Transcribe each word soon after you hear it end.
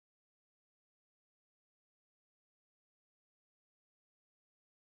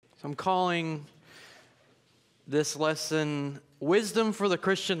So I'm calling this lesson Wisdom for the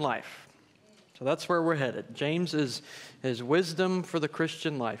Christian Life. So that's where we're headed. James is wisdom for the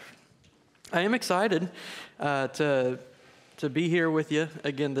Christian life. I am excited to be here with you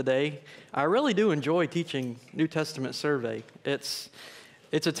again today. I really do enjoy teaching New Testament survey. It's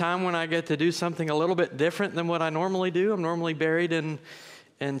a time when I get to do something a little bit different than what I normally do. I'm normally buried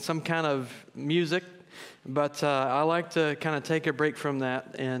in some kind of music, but I like to kind of take a break from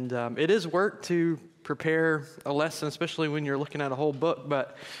that. And it is work to prepare a lesson, especially when you're looking at a whole book.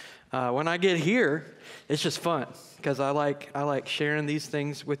 But when I get here, it's just fun because I like sharing these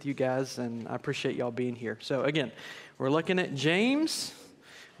things with you guys, and I appreciate y'all being here. So again, we're looking at James,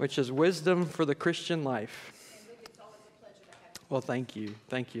 which is wisdom for the Christian life. It's always a pleasure to have you. Well, thank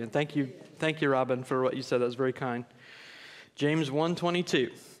you, and thank you, Robin, for what you said. That was very kind. James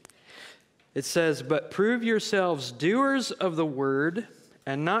 1:22. It says, "But prove yourselves doers of the word,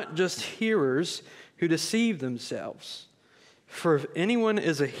 and not just hearers who deceive themselves. For if anyone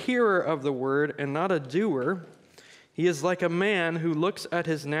is a hearer of the word and not a doer, he is like a man who looks at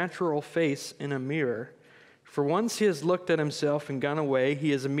his natural face in a mirror. For once he has looked at himself and gone away,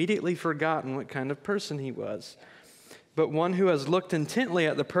 he has immediately forgotten what kind of person he was. But one who has looked intently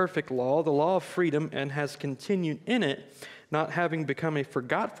at the perfect law, the law of freedom, and has continued in it, not having become a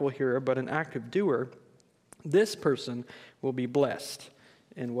forgetful hearer, but an active doer, this person will be blessed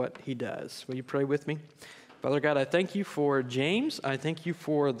in what he does." Will you pray with me? Father God, I thank you for James. I thank you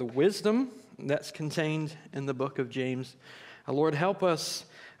for the wisdom that's contained in the book of James. Lord, help us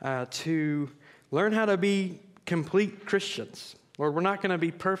to learn how to be complete Christians. Lord, we're not going to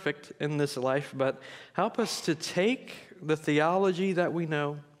be perfect in this life, but help us to take the theology that we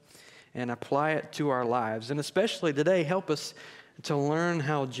know and apply it to our lives. And especially today, help us to learn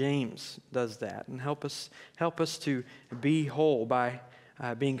how James does that, and help us to be whole by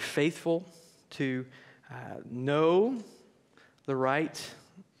being faithful to know the right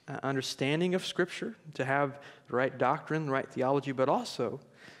understanding of Scripture, to have the right doctrine, the right theology, but also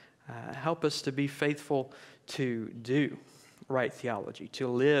help us to be faithful to do right theology, to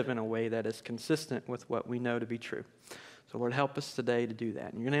live in a way that is consistent with what we know to be true. So, Lord, help us today to do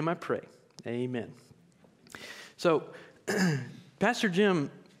that. In your name I pray. Amen. So, Pastor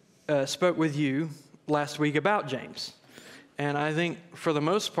Jim spoke with you last week about James. And I think for the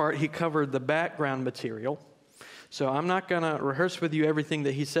most part, he covered the background material. So I'm not going to rehearse with you everything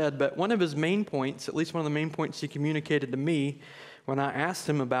that he said, but one of his main points, at least one of the main points he communicated to me when I asked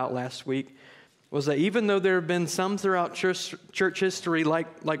him about last week, was that even though there have been some throughout church history,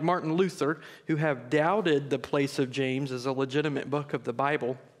 like Martin Luther, who have doubted the place of James as a legitimate book of the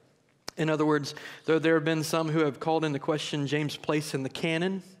Bible, in other words, though there have been some who have called into question James' place in the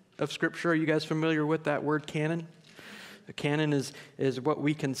canon of Scripture. Are you guys familiar with that word canon? The canon is what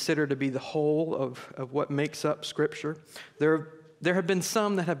we consider to be the whole of what makes up Scripture. There have been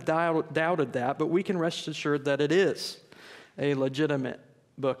some that have doubted that, but we can rest assured that it is a legitimate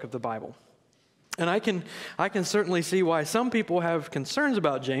book of the Bible. And I can certainly see why some people have concerns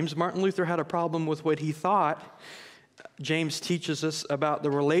about James. Martin Luther had a problem with what he thought James teaches us about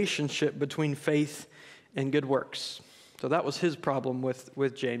the relationship between faith and good works. So that was his problem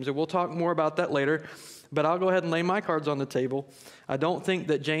with James. And we'll talk more about that later. But I'll go ahead and lay my cards on the table. I don't think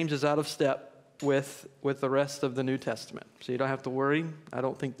that James is out of step with the rest of the New Testament. So you don't have to worry. I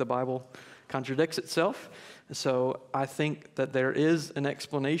don't think the Bible contradicts itself. So I think that there is an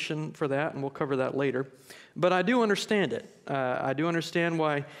explanation for that, and we'll cover that later. But I do understand it. I do understand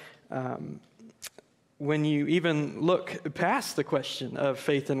why when you even look past the question of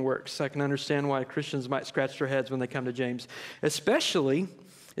faith and works, I can understand why Christians might scratch their heads when they come to James, especially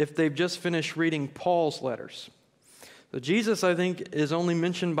if they've just finished reading Paul's letters. So Jesus, I think, is only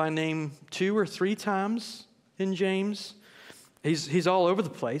mentioned by name 2 or 3 times in James. He's all over the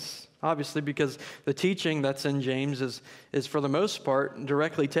place, obviously, because the teaching that's in James is for the most part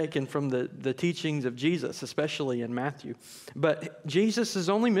directly taken from the teachings of Jesus, especially in Matthew. But Jesus is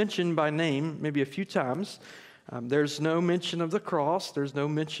only mentioned by name maybe a few times. There's no mention of the cross. There's no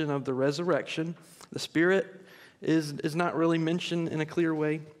mention of the resurrection. The Spirit is not really mentioned in a clear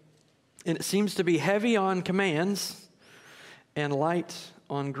way. And it seems to be heavy on commands and light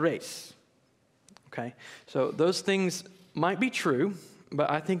on grace. Okay, so those things might be true, but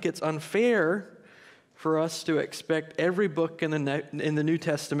I think it's unfair for us to expect every book in the New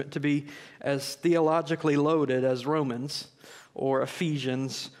Testament to be as theologically loaded as Romans or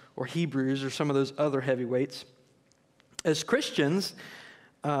Ephesians or Hebrews or some of those other heavyweights. As Christians,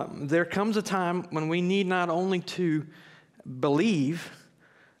 there comes a time when we need not only to believe,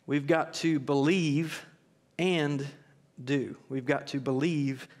 we've got to believe and do. We've got to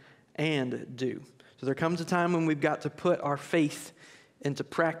believe and do. So there comes a time when we've got to put our faith into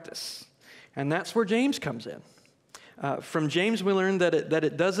practice. And that's where James comes in. From James, we learn that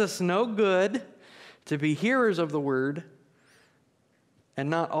it does us no good to be hearers of the word and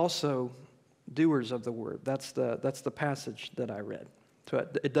not also doers of the word. That's the passage that I read. So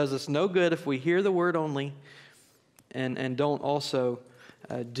it does us no good if we hear the word only and don't also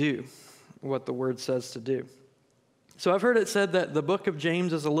do what the word says to do. So I've heard it said that the book of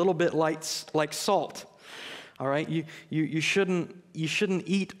James is a little bit like salt. All right, you shouldn't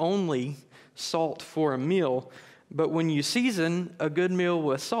eat only salt for a meal, but when you season a good meal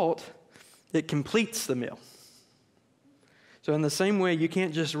with salt, it completes the meal. So in the same way, you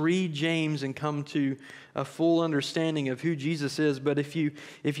can't just read James and come to a full understanding of who Jesus is, but if you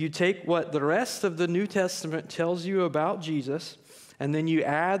take what the rest of the New Testament tells you about Jesus, and then you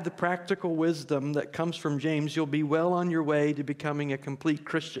add the practical wisdom that comes from James, you'll be well on your way to becoming a complete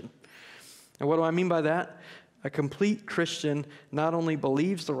Christian. And what do I mean by that? A complete Christian not only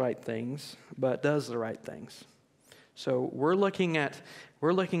believes the right things, but does the right things. So we're looking at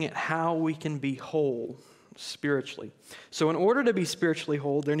how we can be whole spiritually. So in order to be spiritually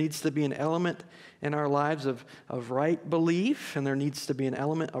whole, there needs to be an element in our lives of right belief, and there needs to be an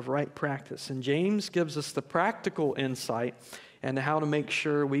element of right practice. And James gives us the practical insight into how to make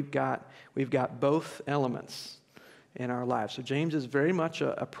sure we've got both elements in our lives. So James is very much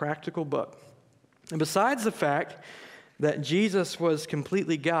a practical book. And besides the fact that Jesus was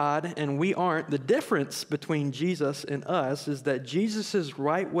completely God and we aren't, the difference between Jesus and us is that Jesus'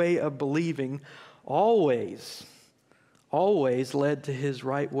 right way of believing always led to his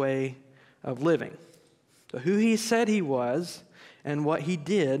right way of living. So who he said he was and what he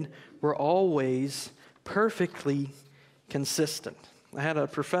did were always perfectly consistent. I had a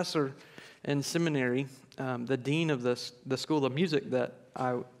professor in seminary, the dean of the School of Music that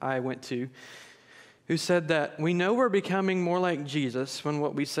I went to, who said that we know we're becoming more like Jesus when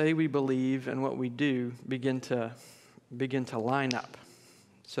what we say we believe and what we do begin to line up.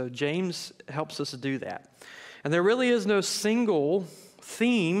 So James helps us do that. And there really is no single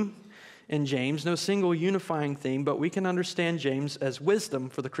theme in James, no single unifying theme, but we can understand James as wisdom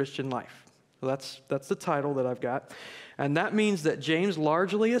for the Christian life. So that's the title that I've got. And that means that James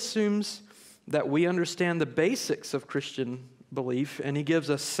largely assumes that we understand the basics of Christian belief, and he gives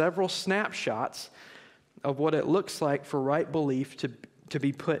us several snapshots of what it looks like for right belief to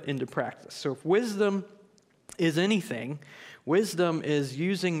be put into practice. So if wisdom is anything, wisdom is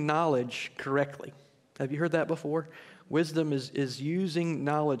using knowledge correctly. Have you heard that before? Wisdom is using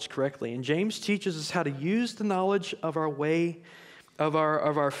knowledge correctly. And James teaches us how to use the knowledge of our way, of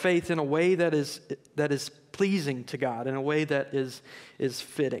our faith in a way that is pleasing to God, in a way that is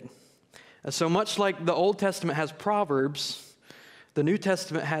fitting. So much like the Old Testament has Proverbs, the New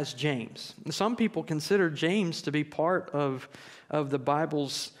Testament has James. Some people consider James to be part of the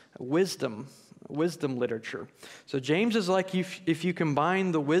Bible's wisdom literature. So James is like if you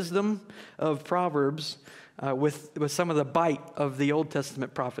combine the wisdom of Proverbs with some of the bite of the Old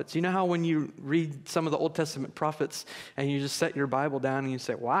Testament prophets. You know how when you read some of the Old Testament prophets and you just set your Bible down and you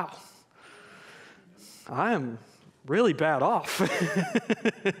say, wow, I am really bad off.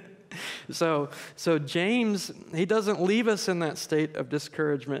 So James, he doesn't leave us in that state of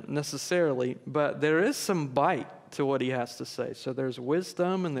discouragement necessarily, but there is some bite to what he has to say. So there's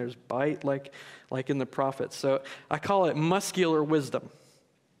wisdom and there's bite like in the prophets. So I call it muscular wisdom.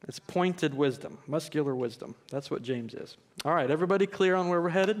 It's pointed wisdom, muscular wisdom. That's what James is. All right, everybody clear on where we're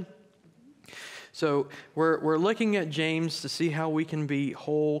headed? So we're looking at James to see how we can be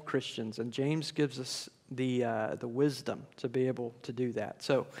whole Christians, and James gives us the wisdom to be able to do that.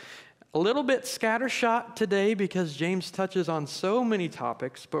 So a little bit scattershot today because James touches on so many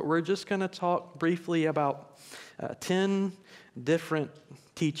topics, but we're just going to talk briefly about 10 different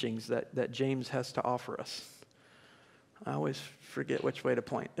teachings that James has to offer us. I always forget which way to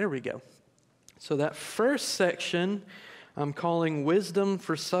point. There we go. So that first section I'm calling Wisdom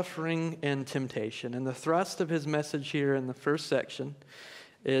for Suffering and Temptation. And the thrust of his message here in the first section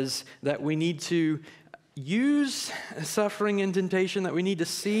is that we need to use suffering and temptation, that we need to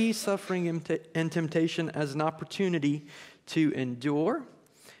see suffering and temptation as an opportunity to endure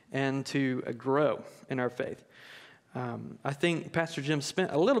and to grow in our faith. I think Pastor Jim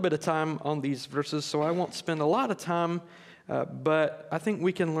spent a little bit of time on these verses, so I won't spend a lot of time, but I think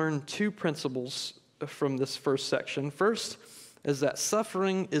we can learn two principles from this first section. First is that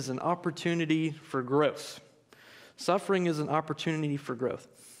suffering is an opportunity for growth. Suffering is an opportunity for growth.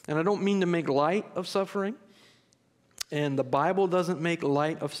 And I don't mean to make light of suffering, and the Bible doesn't make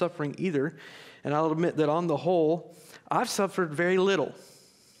light of suffering either. And I'll admit that on the whole, I've suffered very little.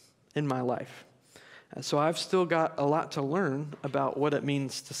 in my life. So I've still got a lot to learn about what it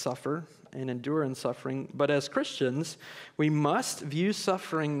means to suffer and endure in suffering. But as Christians, we must view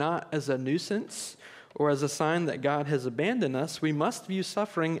suffering not as a nuisance or as a sign that God has abandoned us. We must view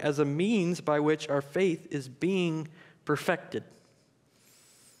suffering as a means by which our faith is being perfected.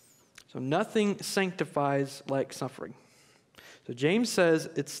 So nothing sanctifies like suffering. So James says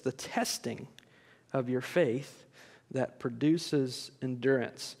it's the testing of your faith that produces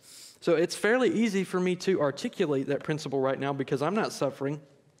endurance. So it's fairly easy for me to articulate that principle right now because I'm not suffering.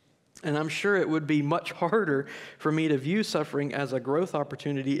 And I'm sure it would be much harder for me to view suffering as a growth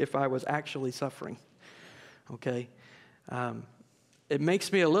opportunity if I was actually suffering. Okay? It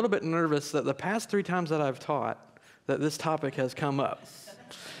makes me a little bit nervous that the past 3 times that I've taught that this topic has come up.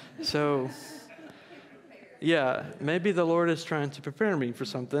 So, yeah, maybe the Lord is trying to prepare me for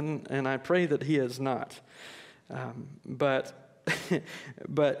something, and I pray that He is not. But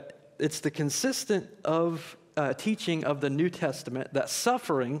it's the consistent teaching of the New Testament that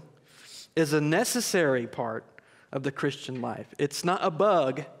suffering is a necessary part of the Christian life. It's not a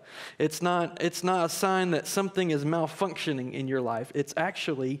bug. It's not a sign that something is malfunctioning in your life. It's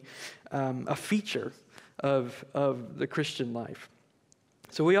actually a feature of the Christian life.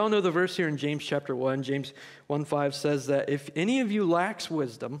 So we all know the verse here in James chapter 1. James 1:5 says that if any of you lacks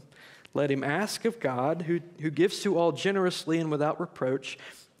wisdom, let him ask of God, who gives to all generously and without reproach,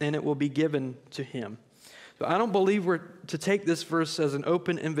 and it will be given to him. So I don't believe we're to take this verse as an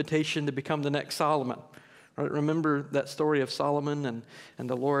open invitation to become the next Solomon. Right? Remember that story of Solomon, and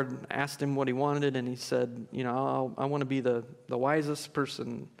the Lord asked him what he wanted, and he said, I want to be the wisest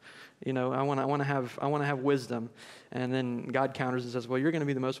person. I want to have wisdom. And then God counters and says, well, you're going to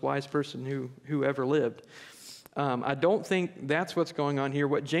be the most wise person who ever lived. I don't think that's what's going on here.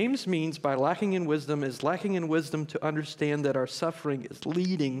 What James means by lacking in wisdom is lacking in wisdom to understand that our suffering is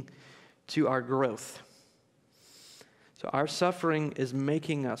leading to our growth. So our suffering is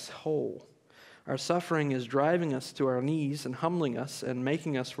making us whole. Our suffering is driving us to our knees and humbling us and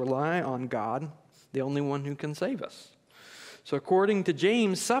making us rely on God, the only one who can save us. So according to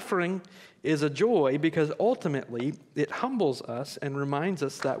James, suffering is a joy because ultimately it humbles us and reminds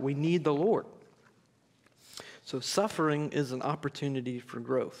us that we need the Lord. So suffering is an opportunity for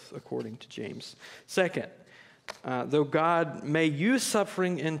growth, according to James. Second, though God may use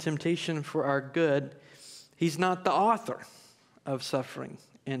suffering and temptation for our good, He's not the author of suffering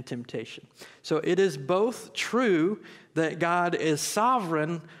and temptation. So it is both true that God is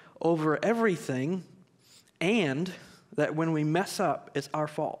sovereign over everything and that when we mess up, it's our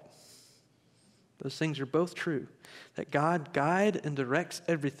fault. Those things are both true. That God guides and directs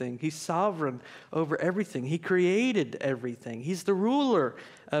everything. He's sovereign over everything. He created everything. He's the ruler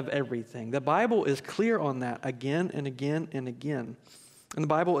of everything. The Bible is clear on that again and again and again. And the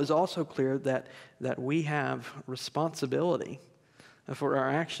Bible is also clear that we have responsibility for our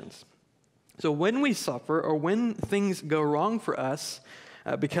actions. So when we suffer or when things go wrong for us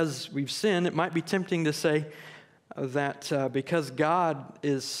because we've sinned, it might be tempting to say, that because God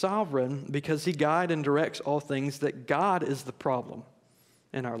is sovereign, because He guides and directs all things, that God is the problem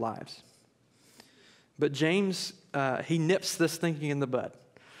in our lives. But James, he nips this thinking in the bud.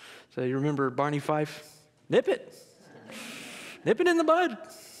 So you remember Barney Fife? Nip it. Nip it in the bud.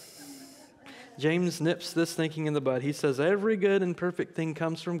 James nips this thinking in the bud. He says every good and perfect thing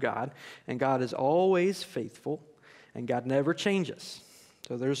comes from God, and God is always faithful, and God never changes.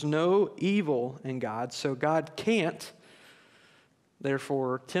 So there's no evil in God, so God can't,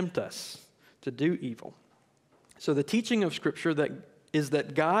 therefore, tempt us to do evil. So the teaching of Scripture is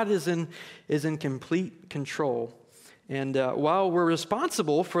that God is in complete control. And while we're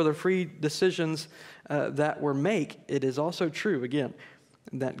responsible for the free decisions that we make, it is also true, again,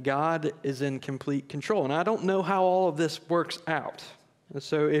 that God is in complete control. And I don't know how all of this works out.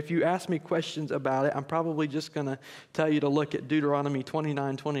 So if you ask me questions about it, I'm probably just going to tell you to look at Deuteronomy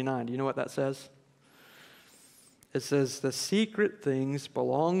 29:29. Do you know what that says? It says, the secret things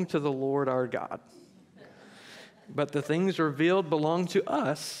belong to the Lord our God, but the things revealed belong to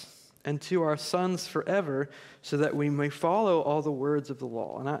us and to our sons forever, so that we may follow all the words of the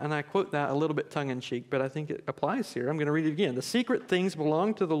law. And I quote that a little bit tongue-in-cheek, but I think it applies here. I'm going to read it again. The secret things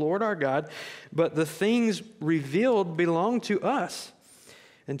belong to the Lord our God, but the things revealed belong to us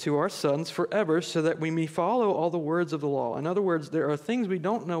and to our sons forever, so that we may follow all the words of the law. In other words, there are things we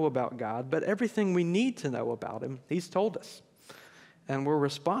don't know about God, but everything we need to know about Him, He's told us. And we're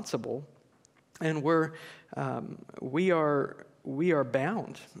responsible, and we are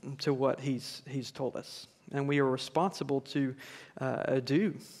bound to what He's told us. And we are responsible to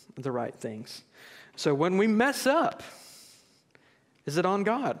do the right things. So when we mess up, is it on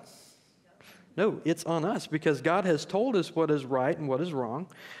God? No, it's on us because God has told us what is right and what is wrong.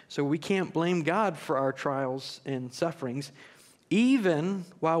 So we can't blame God for our trials and sufferings, even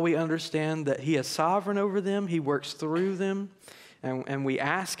while we understand that He is sovereign over them, He works through them, and we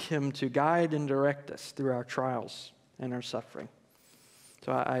ask Him to guide and direct us through our trials and our suffering.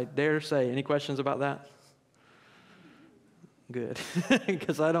 So I dare say, any questions about that? Good,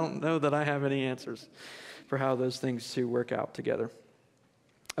 because I don't know that I have any answers for how those things two work out together.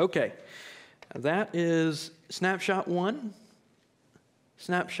 Okay, that is snapshot 1.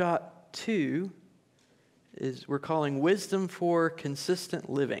 Snapshot 2 is we're calling wisdom for consistent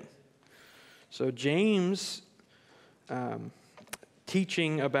living. So James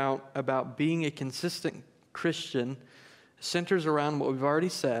teaching about being a consistent Christian centers around what we've already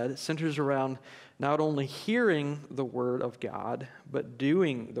said. It centers around not only hearing the Word of God, but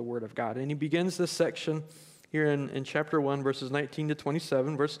doing the Word of God. And he begins this section here in chapter 1, verses 19 to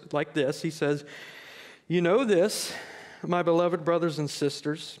 27, verse like this. He says, "You know this, my beloved brothers and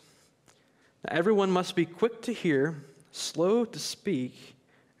sisters, everyone must be quick to hear, slow to speak,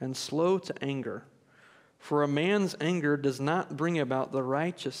 and slow to anger. For a man's anger does not bring about the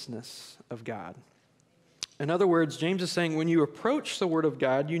righteousness of God." In other words, James is saying when you approach the Word of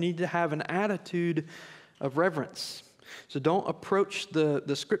God, you need to have an attitude of reverence. So don't approach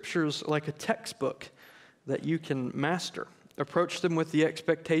the Scriptures like a textbook that you can master. Approach them with the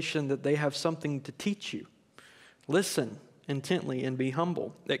expectation that they have something to teach you. Listen intently and be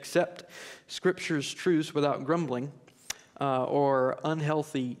humble. Accept Scripture's truths without grumbling or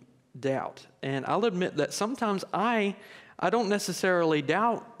unhealthy doubt. And I'll admit that sometimes I don't necessarily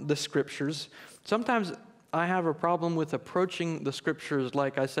doubt the Scriptures. Sometimes I have a problem with approaching the Scriptures,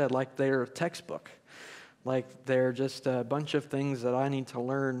 like I said, like they're a textbook. Like they're just a bunch of things that I need to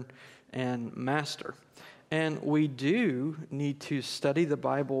learn and master. And we do need to study the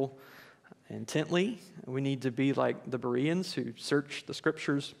Bible intently. We need to be like the Bereans who search the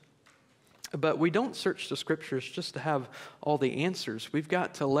Scriptures. But we don't search the Scriptures just to have all the answers. We've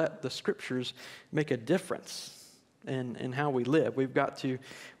got to let the Scriptures make a difference in how we live. We've got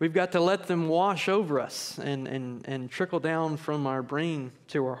to let them wash over us and trickle down from our brain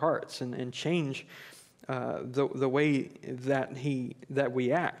to our hearts and change the way that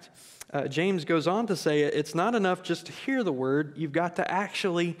we act. James goes on to say it's not enough just to hear the Word. You've got to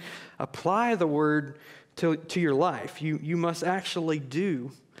actually apply the Word to your life. You must actually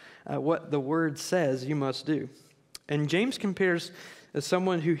do what the Word says you must do. And James compares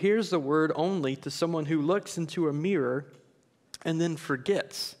someone who hears the Word only to someone who looks into a mirror and then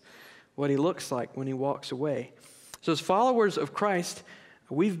forgets what he looks like when he walks away. So as followers of Christ,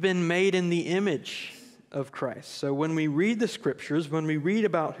 we've been made in the image of Christ. So when we read the Scriptures, when we read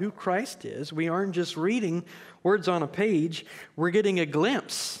about who Christ is, we aren't just reading words on a page, we're getting a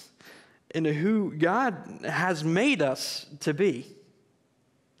glimpse into who God has made us to be.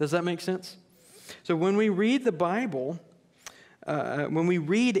 Does that make sense? So when we read the Bible, when we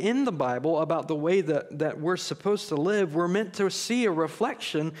read in the Bible about the way that we're supposed to live, we're meant to see a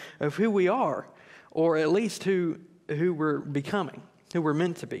reflection of who we are, or at least who we're becoming, who we're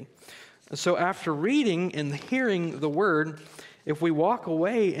meant to be. So after reading and hearing the Word, if we walk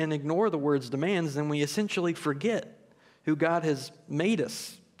away and ignore the Word's demands, then we essentially forget who God has made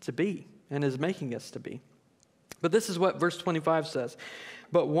us to be and is making us to be. But this is what verse 25 says.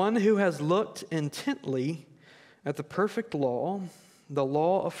 "But one who has looked intently at the perfect law, the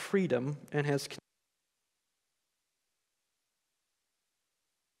law of freedom, and has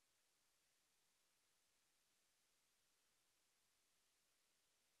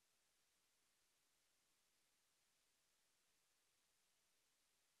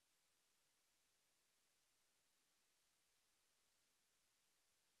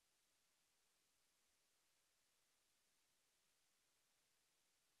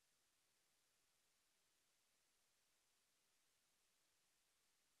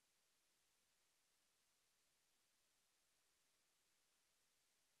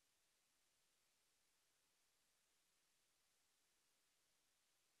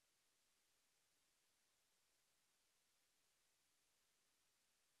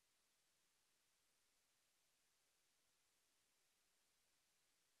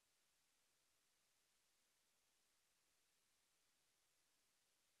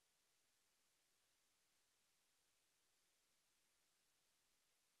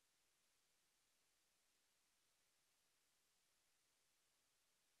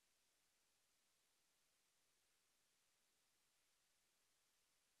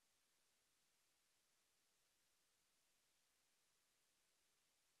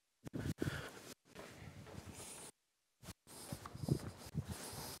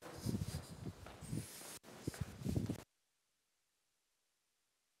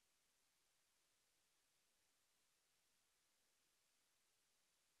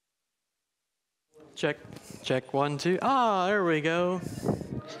Check, check, 1, 2. Ah, there we go.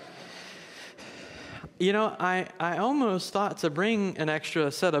 You know, I almost thought to bring an extra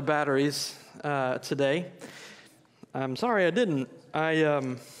set of batteries today. I'm sorry I didn't.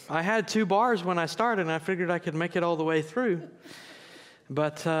 I had 2 bars when I started, and I figured I could make it all the way through.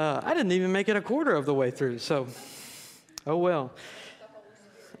 But I didn't even make it a quarter of the way through, so oh well.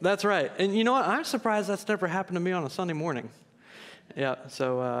 That's right. And you know what? I'm surprised that's never happened to me on a Sunday morning. Yeah,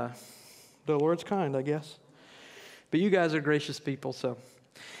 so the Lord's kind, I guess. But you guys are gracious people, so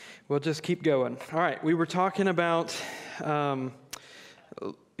we'll just keep going. All right, we were talking about,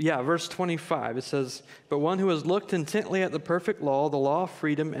 verse 25. It says, "But one who has looked intently at the perfect law, the law of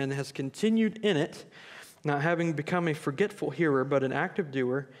freedom, and has continued in it, not having become a forgetful hearer, but an active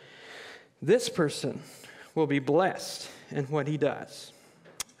doer, this person will be blessed in what he does."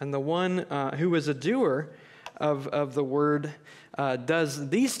 And the one who is a doer of the word does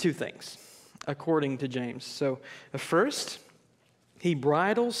these 2 things, according to James. So first, he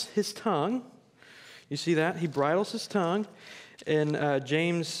bridles his tongue. You see that? He bridles his tongue. In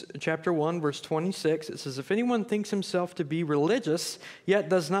James chapter 1, verse 26, it says, "If anyone thinks himself to be religious, yet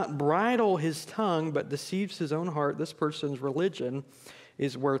does not bridle his tongue, but deceives his own heart, this person's religion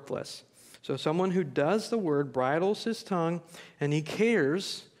is worthless." So someone who does the word bridles his tongue, and he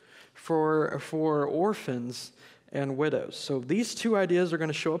cares for orphans and widows. So these 2 ideas are going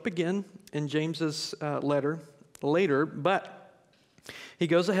to show up again in James's letter later, but he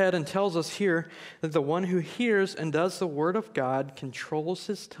goes ahead and tells us here that the one who hears and does the word of God controls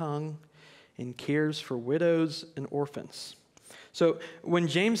his tongue and cares for widows and orphans. So when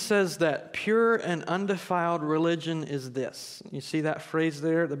James says that pure and undefiled religion is this, you see that phrase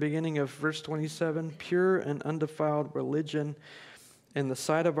there at the beginning of verse 27, pure and undefiled religion in the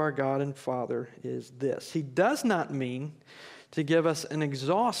sight of our God and Father is this. He does not mean to give us an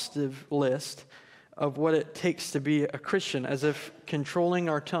exhaustive list of what it takes to be a Christian, as if controlling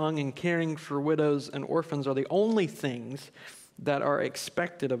our tongue and caring for widows and orphans are the only things that are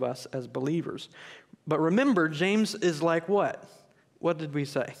expected of us as believers. But remember, James is like what? What did we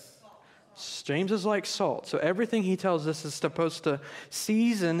say? Salt. James is like salt. So everything he tells us is supposed to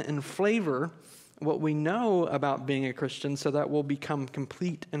season and flavor what we know about being a Christian so that we'll become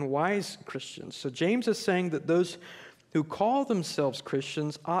complete and wise Christians. So James is saying that those who call themselves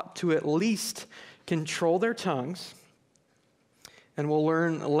Christians ought to at least control their tongues. And we'll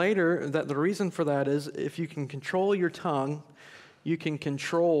learn later that the reason for that is if you can control your tongue, you can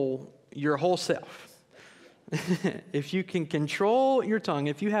control your whole self. If you can control your tongue,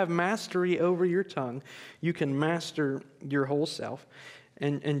 if you have mastery over your tongue, you can master your whole self.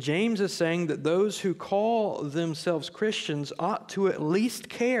 And James is saying that those who call themselves Christians ought to at least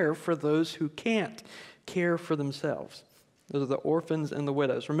care for those who can't care for themselves. Those are the orphans and the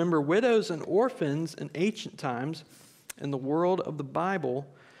widows. Remember, widows and orphans in ancient times, in the world of the Bible,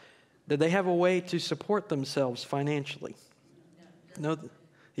 did they have a way to support themselves financially? No.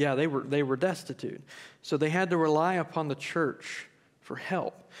 Yeah, they were destitute. So they had to rely upon the church for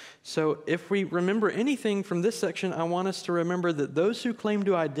help. So if we remember anything from this section, I want us to remember that those who claim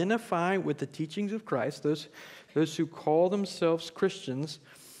to identify with the teachings of Christ, those who call themselves Christians,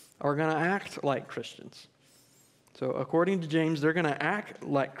 are going to act like Christians. So according to James, they're going to act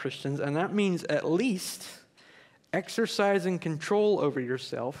like Christians, and that means at least exercising control over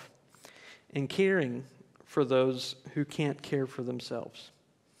yourself and caring for those who can't care for themselves.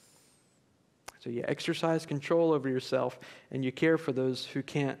 So you exercise control over yourself, and you care for those who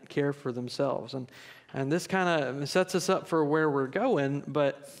can't care for themselves. And this kind of sets us up for where we're going,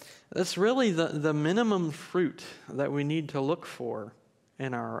 but that's really the minimum fruit that we need to look for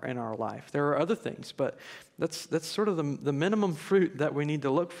in our life. There are other things, but that's sort of the minimum fruit that we need to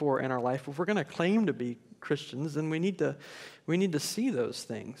look for in our life. If we're going to claim to be Christians, then we need to see those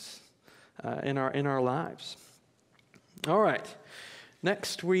things in our lives. All right.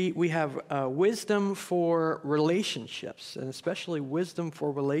 Next, we have wisdom for relationships, and especially wisdom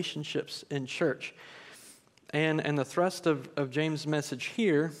for relationships in church. And the thrust of James' message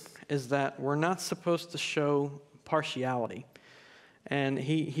here is that we're not supposed to show partiality. And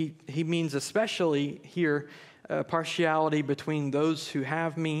he means especially here partiality between those who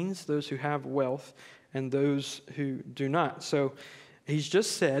have means, those who have wealth, and those who do not. So he's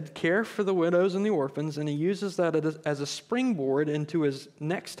just said, care for the widows and the orphans, and he uses that as a springboard into his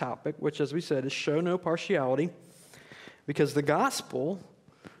next topic, which, as we said, is show no partiality, because the gospel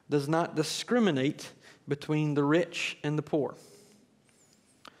does not discriminate between the rich and the poor.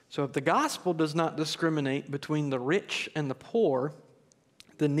 So if the gospel does not discriminate between the rich and the poor,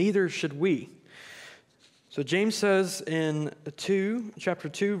 then neither should we. So James says in chapter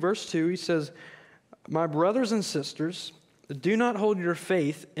 2, verse 2, he says, My brothers and sisters, do not hold your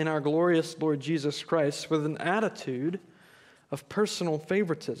faith in our glorious Lord Jesus Christ with an attitude of personal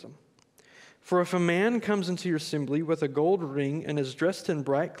favoritism. For if a man comes into your assembly with a gold ring and is dressed in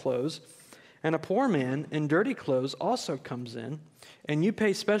bright clothes, and a poor man in dirty clothes also comes in, and you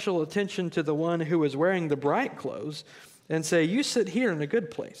pay special attention to the one who is wearing the bright clothes, and say, you sit here in a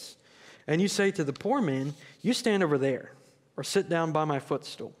good place, and you say to the poor man, you stand over there, or sit down by my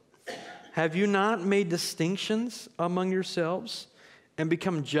footstool. Have you not made distinctions among yourselves and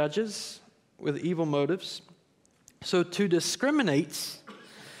become judges with evil motives? So to discriminate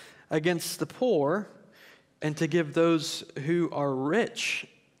against the poor and to give those who are rich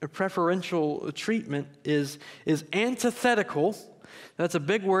a preferential treatment is antithetical. That's a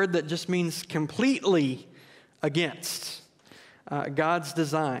big word that just means completely against God's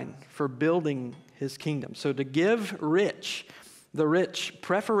design for building his kingdom. So to give the rich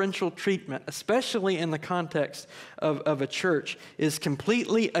preferential treatment, especially in the context of a church, is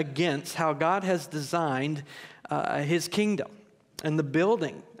completely against how God has designed his kingdom and the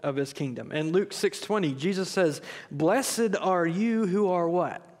building of his kingdom. In Luke 6:20, Jesus says, blessed are you who are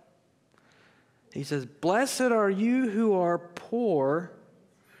what? He says, blessed are you who are poor.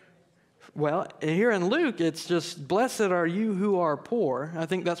 Well, here in Luke, it's just, blessed are you who are poor. I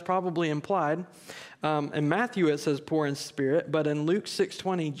think that's probably implied. In Matthew, it says poor in spirit, but in Luke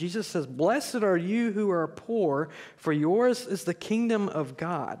 6:20, Jesus says, blessed are you who are poor, for yours is the kingdom of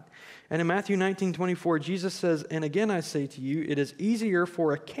God. And in Matthew 19:24, Jesus says, and again I say to you, it is easier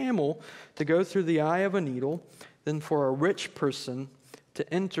for a camel to go through the eye of a needle than for a rich person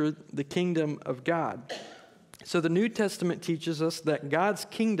to enter the kingdom of God. So the New Testament teaches us that God's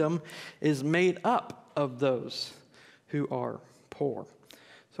kingdom is made up of those who are poor.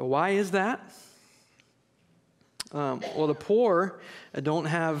 So why is that? Well, the poor don't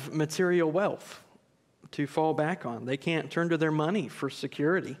have material wealth to fall back on. They can't turn to their money for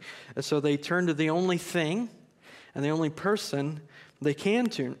security. And so they turn to the only thing and the only person they can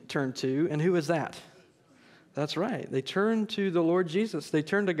turn to. And who is that? That's right. They turn to the Lord Jesus. They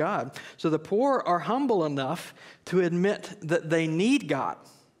turn to God. So the poor are humble enough to admit that they need God.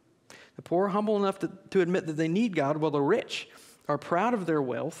 The poor are humble enough to admit that they need God, while the rich are proud of their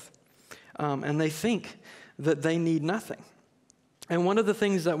wealth, and they think that they need nothing. And one of the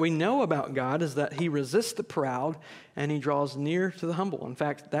things that we know about God is that he resists the proud and he draws near to the humble. In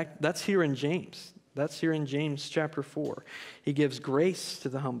fact, that's here in James. That's here in James chapter 4. He gives grace to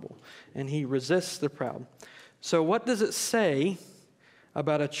the humble and he resists the proud. So what does it say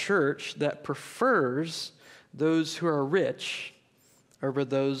about a church that prefers those who are rich over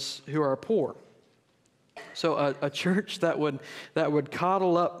those who are poor? So a church that would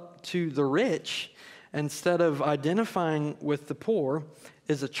coddle up to the rich instead of identifying with the poor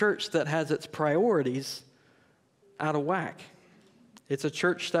is a church that has its priorities out of whack. It's a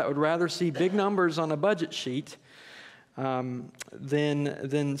church that would rather see big numbers on a budget sheet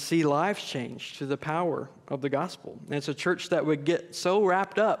than see lives change to the power of the gospel. And it's a church that would get so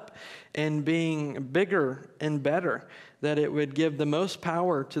wrapped up in being bigger and better that it would give the most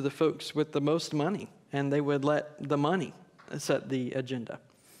power to the folks with the most money, and they would let the money set the agenda.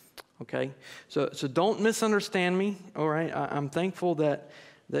 Okay? So don't misunderstand me, all right? I'm thankful that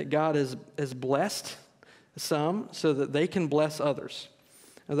God has blessed some so that they can bless others.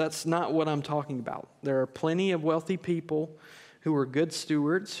 Now, that's not what I'm talking about. There are plenty of wealthy people who are good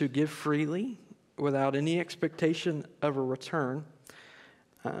stewards, who give freely without any expectation of a return.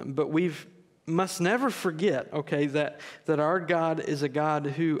 But we must never forget, okay, that our God is a God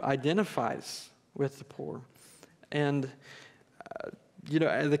who identifies with the poor. And,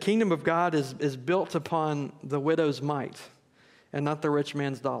 the kingdom of God is built upon the widow's mite and not the rich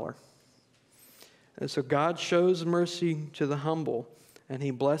man's dollar. And so God shows mercy to the humble, and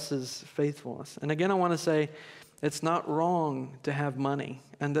he blesses faithfulness. And again, I want to say it's not wrong to have money,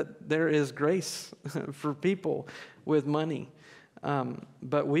 and that there is grace for people with money.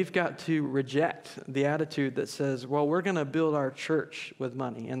 But we've got to reject the attitude that says, well, we're going to build our church with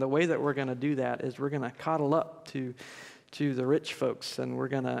money. And the way that we're going to do that is we're going to coddle up to the rich folks, and we're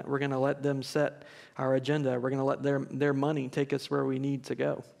going to let them set our agenda. We're going to let their money take us where we need to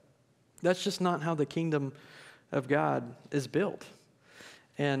go. That's just not how the kingdom of God is built.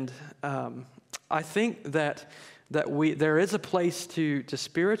 And I think that there is a place to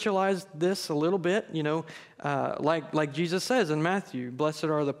spiritualize this a little bit, like Jesus says in Matthew, blessed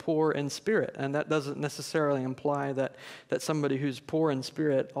are the poor in spirit. And that doesn't necessarily imply that somebody who's poor in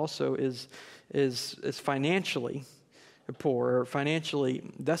spirit also is financially poor or financially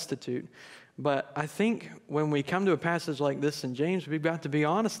destitute. But I think when we come to a passage like this in James, we've got to be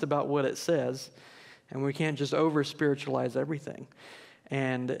honest about what it says And we can't just over-spiritualize everything.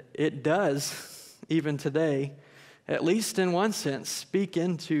 And it does, even today, at least in one sense, speak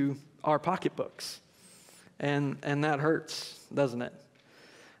into our pocketbooks. And that hurts, doesn't it?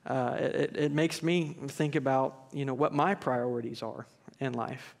 It makes me think about, what my priorities are in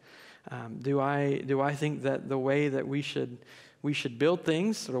life. Do I think that the way that we should build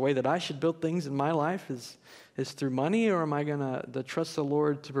things, or the way that I should build things in my life is through money, or am I going to trust the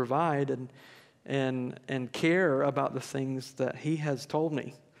Lord to provide and care about the things that He has told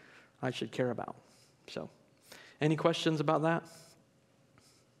me I should care about? So, any questions about that?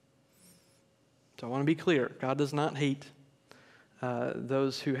 So I want to be clear. God does not hate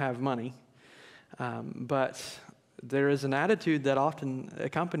those who have money, but there is an attitude that often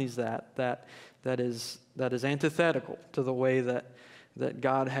accompanies that is antithetical to the way that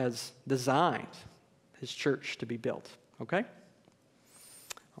God has designed His church to be built. Okay?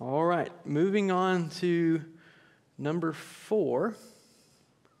 All right. Moving on to number 4.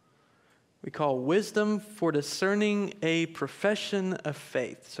 We call wisdom for discerning a profession of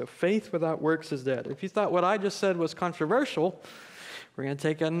faith. So faith without works is dead. If you thought what I just said was controversial, we're going to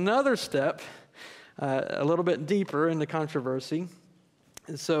take another step a little bit deeper into controversy.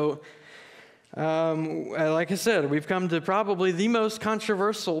 And so, like I said, we've come to probably the most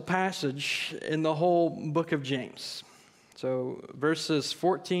controversial passage in the whole book of James. So verses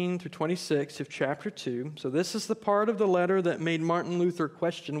 14 through 26 of chapter 2. So this is the part of the letter that made Martin Luther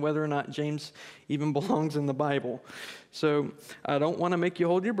question whether or not James even belongs in the Bible. So I don't want to make you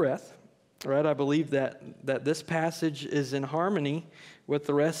hold your breath. All right, I believe that this passage is in harmony with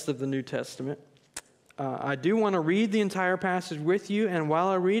the rest of the New Testament. I do want to read the entire passage with you, and while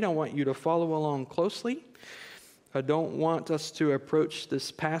I read, I want you to follow along closely. I don't want us to approach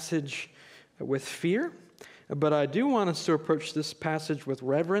this passage with fear, but I do want us to approach this passage with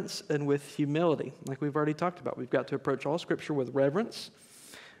reverence and with humility, like we've already talked about. We've got to approach all Scripture with reverence,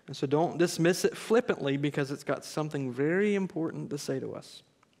 and so don't dismiss it flippantly because it's got something very important to say to us.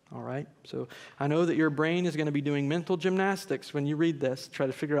 All right? So I know that your brain is going to be doing mental gymnastics when you read this, try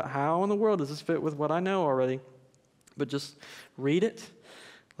to figure out how in the world does this fit with what I know already. But just read it,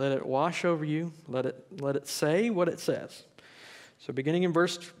 let it wash over you, let it say what it says. So beginning in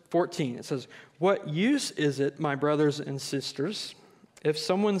verse 14, it says, "What use is it, my brothers and sisters, if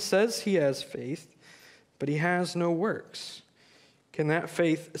someone says he has faith, but he has no works? Can that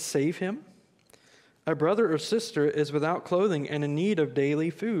faith save him? A brother or sister is without clothing and in need of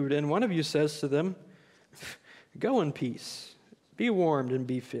daily food, and one of you says to them, 'Go in peace, be warmed and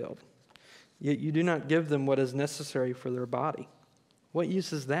be filled.' Yet you do not give them what is necessary for their body. What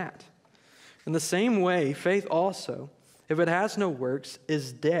use is that? In the same way, faith also, if it has no works,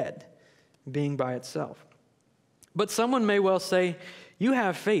 is dead, being by itself. But someone may well say, 'You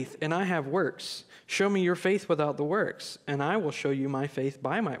have faith, and I have works. Show me your faith without the works, and I will show you my faith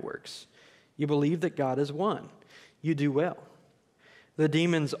by my works. You believe that God is one. You do well. The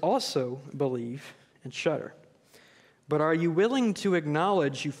demons also believe and shudder. But are you willing to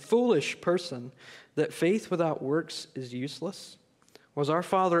acknowledge, you foolish person, that faith without works is useless? Was our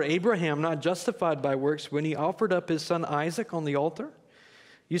father Abraham not justified by works when he offered up his son Isaac on the altar?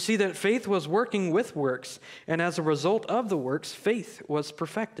 You see that faith was working with works, and as a result of the works, faith was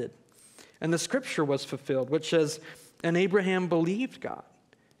perfected. And the scripture was fulfilled, which says, 'And Abraham believed God,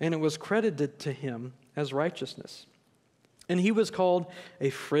 and it was credited to him as righteousness. And he was called a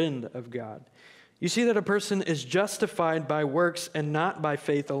friend of God.' You see that a person is justified by works and not by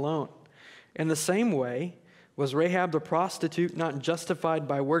faith alone. In the same way, was Rahab the prostitute not justified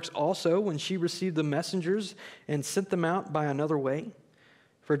by works also when she received the messengers and sent them out by another way?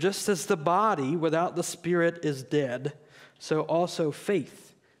 For just as the body without the spirit is dead, so also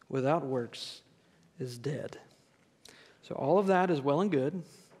faith without works is dead." So all of that is well and good.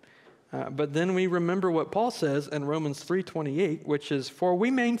 But then we remember what Paul says in Romans 3:28, which is, "For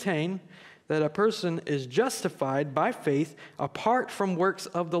we maintain that a person is justified by faith apart from works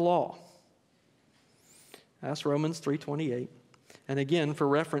of the law." That's Romans 3:28. And again, for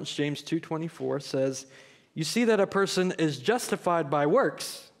reference, James 2:24 says, "You see that a person is justified by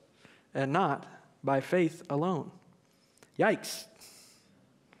works and not by faith alone." Yikes.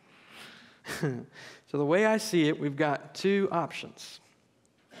 So the way I see it, we've got two options.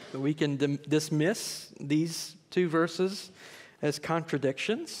 So we can dismiss these two verses as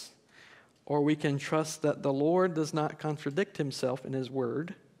contradictions, or we can trust that the Lord does not contradict himself in his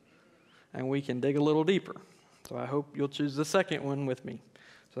word, and we can dig a little deeper. So I hope you'll choose the second one with me.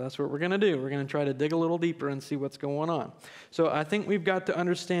 So that's what we're going to do. We're going to try to dig a little deeper and see what's going on. So I think we've got to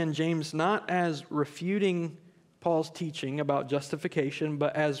understand James not as refuting Paul's teaching about justification,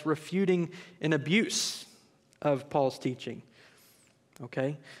 but as refuting an abuse of Paul's teaching.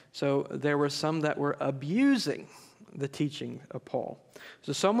 Okay? So there were some that were abusing the teaching of Paul.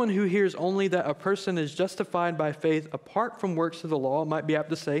 So someone who hears only that a person is justified by faith apart from works of the law might be apt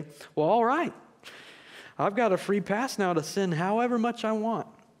to say, well, all right, I've got a free pass now to sin however much I want.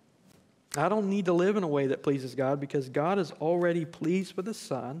 I don't need to live in a way that pleases God because God is already pleased with His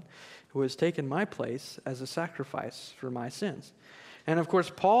Son who has taken my place as a sacrifice for my sins. And of course,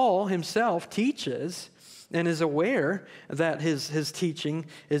 Paul himself teaches and is aware that his teaching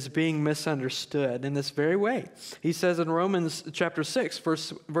is being misunderstood in this very way. He says in Romans chapter 6,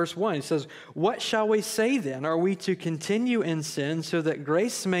 verse 1, he says, "What shall we say then? Are we to continue in sin so that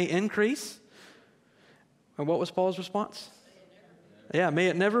grace may increase?" And what was Paul's response? Yeah, may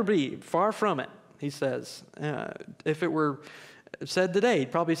it never be. Far from it, he says. If it were said today,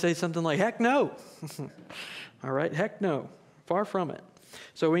 he'd probably say something like, heck no. All right, heck no. Far from it.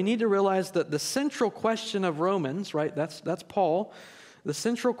 So we need to realize that the central question of Romans, right, that's Paul. The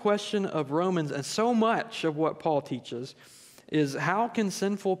central question of Romans, and so much of what Paul teaches, is how can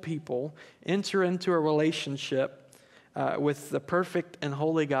sinful people enter into a relationship with the perfect and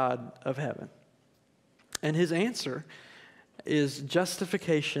holy God of heaven? And his answer is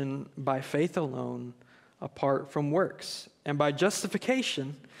justification by faith alone, apart from works. And by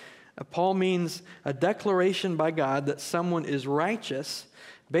justification, Paul means a declaration by God that someone is righteous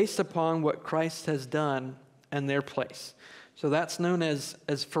based upon what Christ has done in their place. So that's known as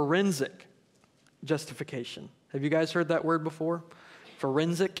forensic justification. Have you guys heard that word before?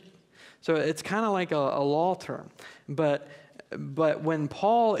 Forensic? So it's kind of like a law term. But when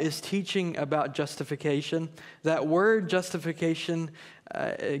Paul is teaching about justification, that word justification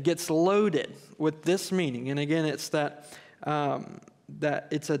gets loaded with this meaning. And again, it's that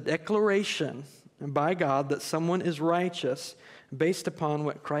it's a declaration by God that someone is righteous based upon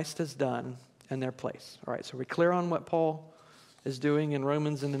what Christ has done in their place. All right, so we're clear on what Paul is doing in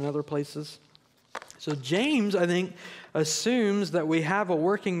Romans and in other places? So James, I think, assumes that we have a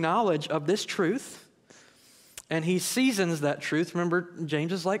working knowledge of this truth, and he seasons that truth. Remember,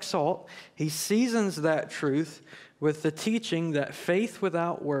 James is like salt. He seasons that truth with the teaching that faith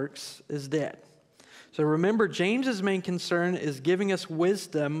without works is dead. So remember, James's main concern is giving us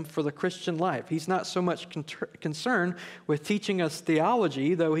wisdom for the Christian life. He's not so much concerned with teaching us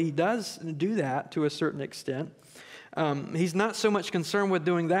theology, though he does do that to a certain extent. He's not so much concerned with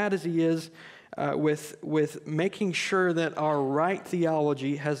doing that as he is with making sure that our right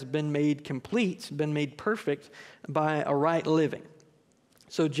theology has been made complete, been made perfect by a right living.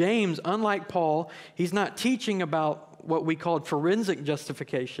 So James, unlike Paul, he's not teaching about what we call forensic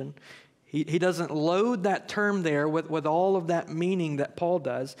justification. He doesn't load that term there with all of that meaning that Paul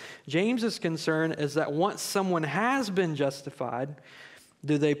does. James's concern is that once someone has been justified,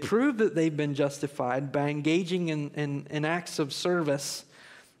 do they prove that they've been justified by engaging in acts of service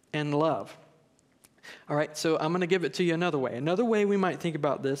and love? All right, so I'm going to give it to you another way. Another way we might think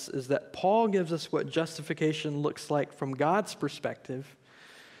about this is that Paul gives us what justification looks like from God's perspective,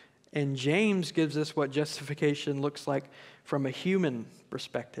 and James gives us what justification looks like from a human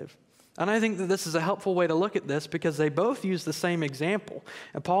perspective. And I think that this is a helpful way to look at this because they both use the same example.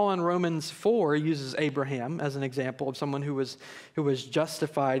 And Paul in Romans 4 uses Abraham as an example of someone who was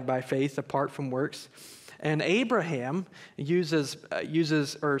justified by faith apart from works. And James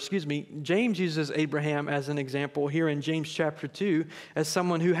uses Abraham as an example here in James chapter 2 as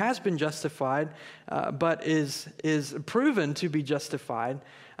someone who has been justified, but is proven to be justified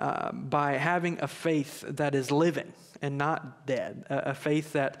by having a faith that is living and not dead, a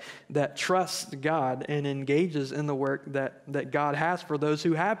faith that trusts God and engages in the work that God has for those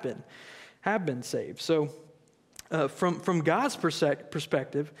who have been saved. So from God's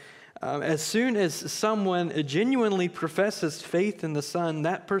perspective, as soon as someone genuinely professes faith in the Son,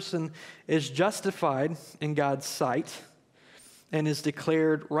 that person is justified in God's sight and is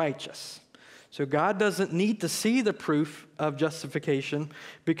declared righteous. So God doesn't need to see the proof of justification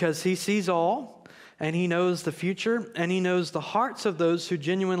because he sees all, and he knows the future, and he knows the hearts of those who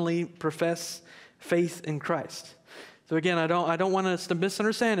genuinely profess faith in Christ. So again, I don't want us to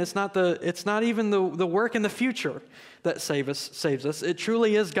misunderstand. It's not even the work in the future that saves us. It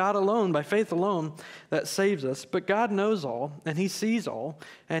truly is God alone, by faith alone, that saves us. But God knows all, and he sees all,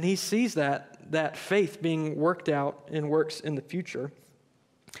 and he sees that faith being worked out in works in the future.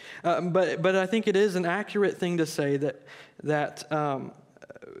 But I think it is an accurate thing to say that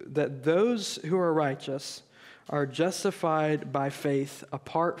those who are righteous are justified by faith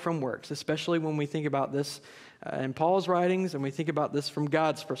apart from works, especially when we think about this in Paul's writings and we think about this from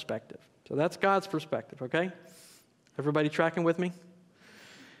God's perspective. So that's God's perspective, okay? Everybody tracking with me?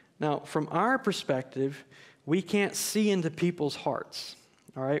 Now, from our perspective, we can't see into people's hearts.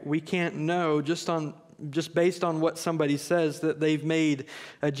 All right? We can't know just based on what somebody says that they've made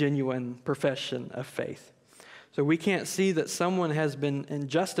a genuine profession of faith. So we can't see that someone has been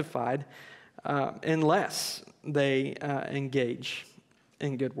justified unless they engage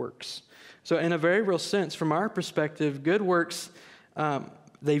in good works. So in a very real sense, from our perspective, good works,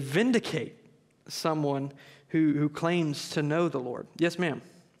 they vindicate someone who claims to know the Lord. Yes, ma'am?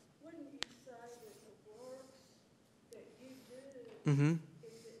 Wouldn't you say that the works that you do, Mm-hmm.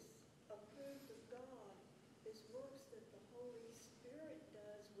 if it's approved of God, is works that the Holy Spirit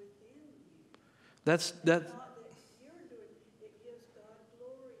does within you? That's Not that you're doing, it gives God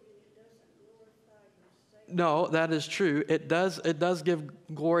glory and it doesn't glorify yourself. No, that is true. It does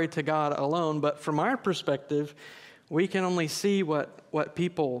give glory to God alone, but from our perspective, we can only see what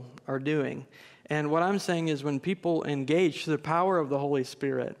people are doing. And what I'm saying is when people engage through the power of the Holy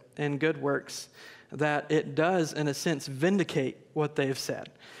Spirit in good works, that it does, in a sense, vindicate what they've said.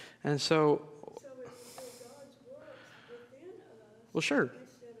 And so... So it would be God's works within us. Well, sure.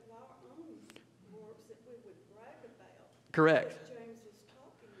 Instead of our own works that we would brag about. Correct. As James is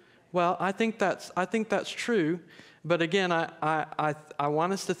talking about. Well, I think that's true, but again, I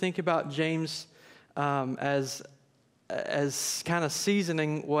want us to think about James as kind of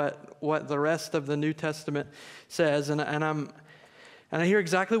seasoning what the rest of the New Testament says, and I hear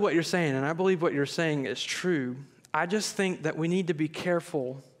exactly what you're saying, and I believe what you're saying is true. I just think that we need to be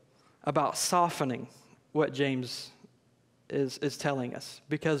careful about softening what James is telling us,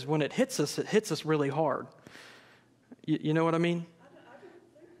 because when it hits us really hard. You know what I mean? I don't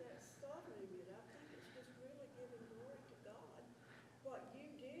think that's softening it. I think it's just really giving glory to God. What you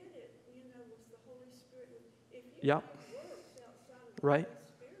did, was the Holy Spirit. If you Yep. make works outside of the Right. Holy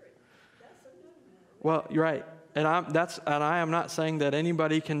Spirit, that's a no-no. Well, you're right. And I am not saying that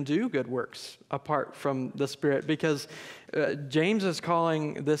anybody can do good works apart from the Spirit, because James is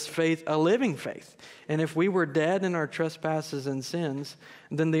calling this faith a living faith. And if we were dead in our trespasses and sins,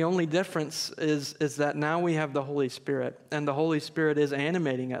 then the only difference is that now we have the Holy Spirit, and the Holy Spirit is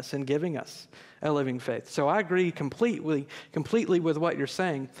animating us and giving us a living faith. So I agree completely with what you're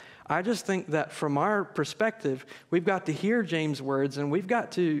saying. I just think that from our perspective, we've got to hear James' words, and we've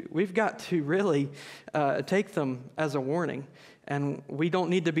got to really take them as a warning. And we don't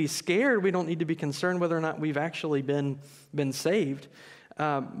need to be scared. We don't need to be concerned whether or not we've actually been saved.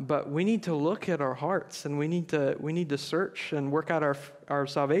 But we need to look at our hearts, and we need to search and work out our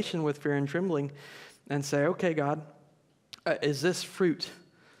salvation with fear and trembling, and say, okay, God, is this fruit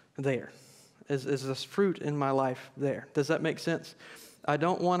there? Is this fruit in my life there? Does that make sense? I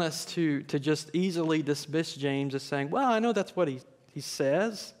don't want us to just easily dismiss James as saying, well, I know that's what he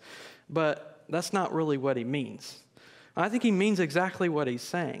says, but that's not really what he means. I think he means exactly what he's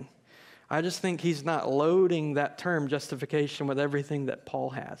saying. I just think he's not loading that term justification with everything that Paul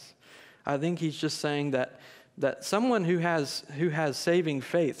has. I think he's just saying that someone who has saving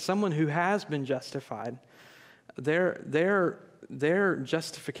faith, someone who has been justified, their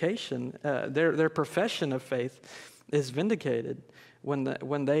justification, their profession of faith is vindicated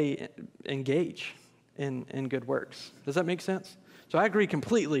when they engage in good works. Does that make sense? So I agree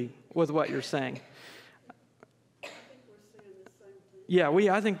completely with what you're saying. I think we're saying the same thing. Yeah,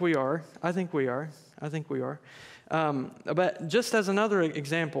 I think we are. But just as another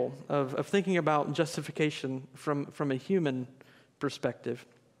example of thinking about justification from a human perspective,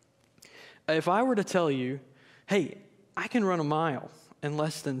 if I were to tell you, hey, I can run a mile in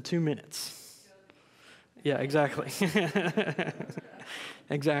less than 2 minutes. Yeah, exactly.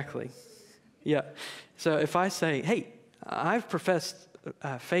 Exactly. Yeah. So if I say, hey, I've professed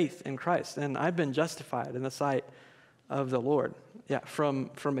faith in Christ, and I've been justified in the sight of the Lord. Yeah,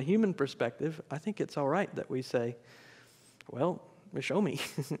 from a human perspective, I think it's all right that we say, well, show me.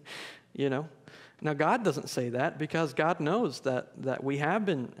 Now, God doesn't say that, because God knows that we have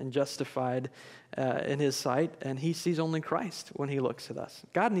been justified in His sight, and He sees only Christ when He looks at us.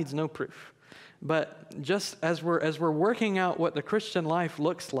 God needs no proof. But just as we're working out what the Christian life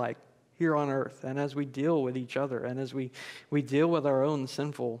looks like here on earth, and as we deal with each other, and as we deal with our own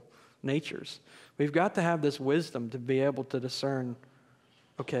sinful natures, we've got to have this wisdom to be able to discern,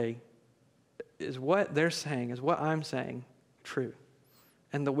 okay, is what they're saying, is what I'm saying true?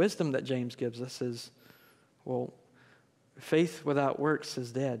 And the wisdom that James gives us is, well, faith without works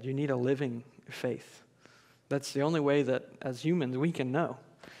is dead. You need a living faith. That's the only way that as humans we can know.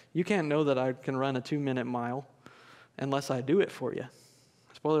 You can't know that I can run a 2-minute mile unless I do it for you.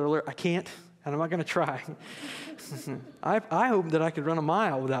 Spoiler alert, I can't. and I'm not going to try. I hope that I could run a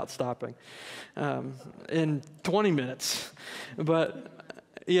mile without stopping in 20 minutes. But,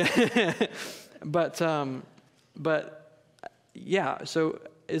 yeah. but yeah, so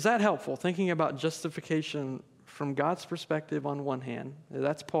is that helpful? Thinking about justification from God's perspective on one hand,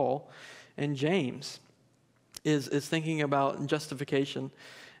 that's Paul, and James is thinking about justification,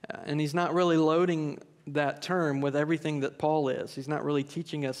 and he's not really loading that term with everything that Paul is. He's not really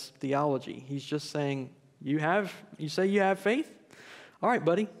teaching us theology. He's just saying, you say you have faith? All right,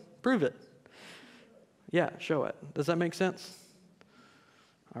 buddy, prove it. Yeah, show it. Does that make sense?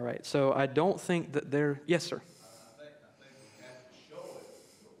 All right, so I don't think that yes, sir. I think we have to show it,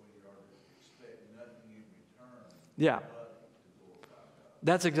 but we are to expect nothing in return. Yeah. But to glorify God.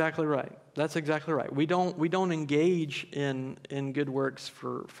 That's exactly right. That's exactly right. We don't engage in good works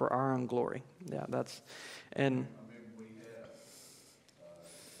for our own glory. Yeah, I remember we had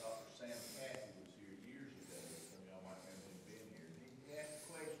Dr. Sam Cathy was here years ago. Some of y'all might remember him being here. He asked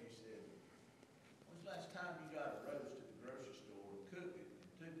a question. He said, "When's the last time you got a roast at the grocery store and cooked it and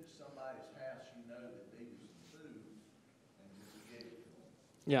took it to somebody's house you know that needed some food and just gave it to them?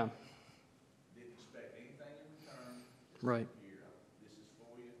 yeah, Didn't expect anything in return. Just Right. Here, this is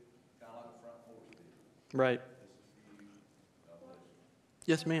for you. Kind of like a front porch deal. right. This is for you. God bless you."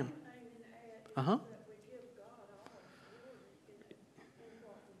 Yes, ma'am. One thing to add is Uh-huh. that we give God all glory in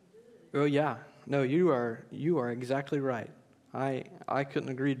what we do. Oh yeah. No, you are exactly right. I couldn't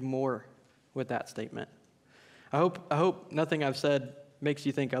agree more with that statement. I hope nothing I've said makes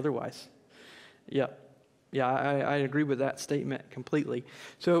you think otherwise. Yeah. Yeah, I agree with that statement completely.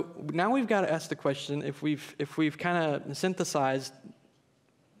 So now we've got to ask the question, if we've kind of synthesized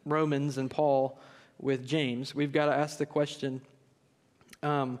Romans and Paul with James, we've got to ask the question,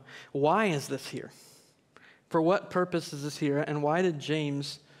 why is this here? For what purpose is this here? And why did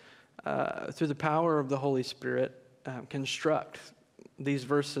James, through the power of the Holy Spirit, construct these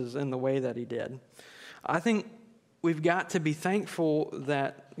verses in the way that he did? I think we've got to be thankful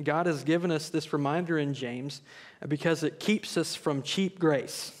that God has given us this reminder in James because it keeps us from cheap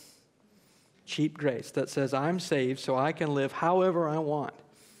grace. Cheap grace that says, I'm saved so I can live however I want.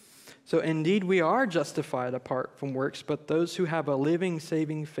 So indeed we are justified apart from works, but those who have a living,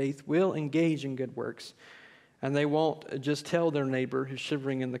 saving faith will engage in good works, and they won't just tell their neighbor who's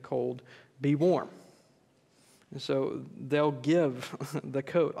shivering in the cold, be warm. And so they'll give the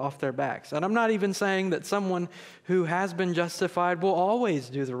coat off their backs. And I'm not even saying that someone who has been justified will always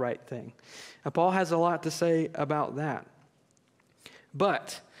do the right thing. And Paul has a lot to say about that.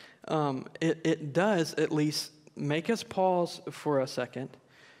 But it does at least make us pause for a second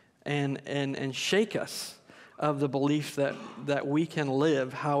and shake us of the belief that we can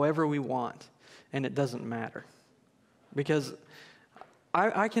live however we want and it doesn't matter. Because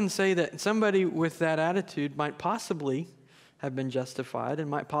I can say that somebody with that attitude might possibly have been justified and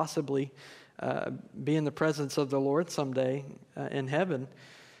might possibly be in the presence of the Lord someday in heaven.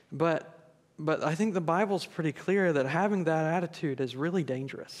 But I think the Bible's pretty clear that having that attitude is really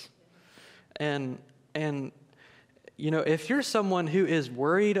dangerous. And you know, if you're someone who is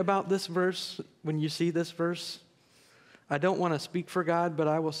worried about this verse, when you see this verse, I don't want to speak for God, but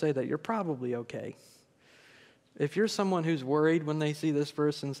I will say that you're probably okay. If you're someone who's worried when they see this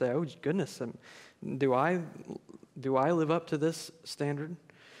verse and say, oh, goodness, do I live up to this standard?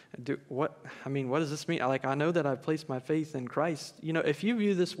 What does this mean? Like, I know that I've placed my faith in Christ. You know, if you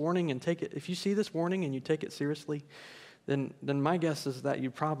view this warning and take it, if you see this warning and you take it seriously, then my guess is that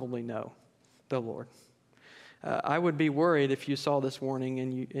you probably know the Lord. I would be worried if you saw this warning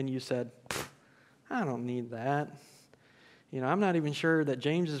and you said, I don't need that. You know, I'm not even sure that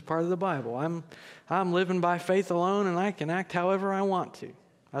James is part of the Bible. I'm living by faith alone, and I can act however I want to.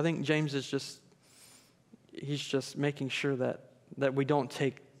 I think James is he's just making sure that we don't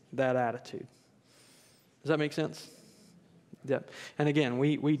take that attitude. Does that make sense? Yeah. And again,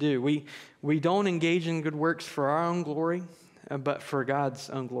 we do. We don't engage in good works for our own glory, but for God's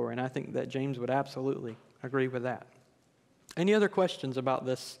own glory. And I think that James would absolutely agree with that. Any other questions about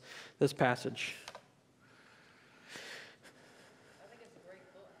this passage?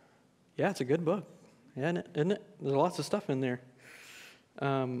 Yeah, it's a good book, isn't it? There's lots of stuff in there.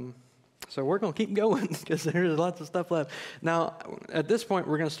 So we're going to keep going because there's lots of stuff left. Now, at this point,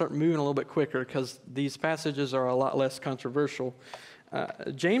 we're going to start moving a little bit quicker because these passages are a lot less controversial.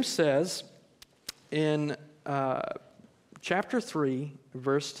 James says in chapter 3,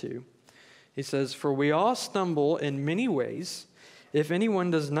 verse 2, he says, "For we all stumble in many ways. If anyone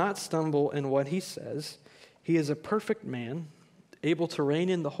does not stumble in what he says, he is a perfect man, able to rein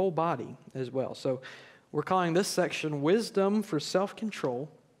in the whole body as well." So we're calling this section wisdom for self-control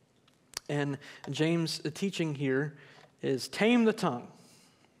And James' teaching here is tame the tongue.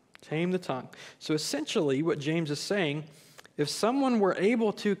 Tame the tongue. So essentially what James is saying, if someone were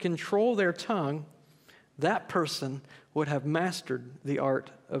able to control their tongue, that person would have mastered the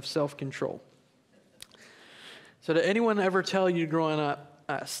art of self-control. So did anyone ever tell you growing up,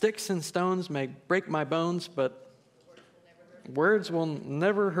 sticks and stones may break my bones, but words will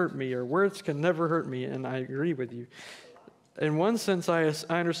never hurt me, or words can never hurt me? And I agree with you. In one sense, I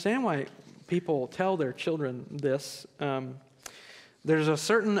understand why people tell their children this. There's a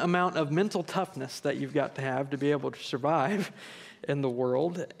certain amount of mental toughness that you've got to have to be able to survive in the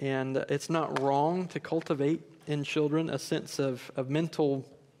world, and it's not wrong to cultivate in children a sense of mental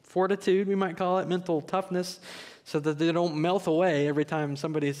fortitude, we might call it, mental toughness, so that they don't melt away every time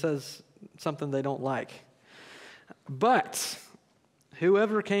somebody says something they don't like. But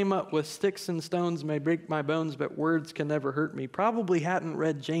whoever came up with sticks and stones may break my bones, but words can never hurt me, probably hadn't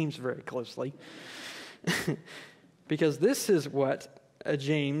read James very closely. Because this is what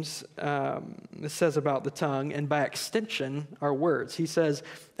James says about the tongue, and by extension, our words. He says,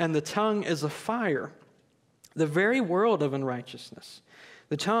 and the tongue is a fire, the very world of unrighteousness.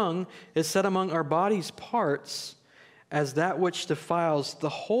 The tongue is set among our body's parts as that which defiles the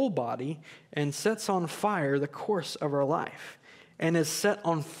whole body and sets on fire the course of our life, and is set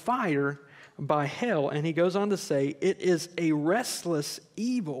on fire by hell. And he goes on to say, it is a restless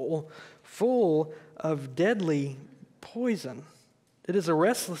evil full of deadly poison. It is a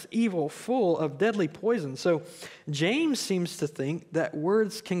restless evil full of deadly poison. So James seems to think that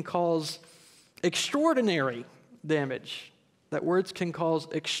words can cause extraordinary damage, that words can cause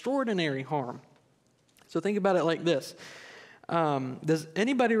extraordinary harm. So think about it like this. Does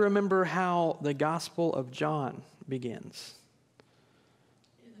anybody remember how the Gospel of John begins?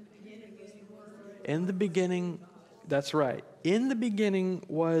 In the beginning, that's right. In the beginning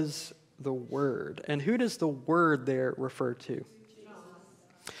was the Word. And who does the Word there refer to?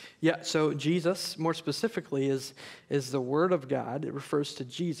 Yeah, so Jesus, more specifically, is the Word of God. It refers to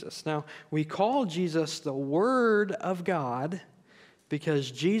Jesus. Now, we call Jesus the Word of God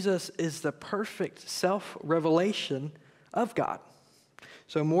because Jesus is the perfect self-revelation of God.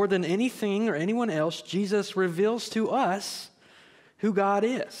 So more than anything or anyone else, Jesus reveals to us who God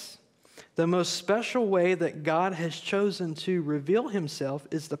is. The most special way that God has chosen to reveal himself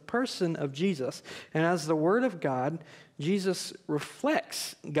is the person of Jesus. And as the Word of God, Jesus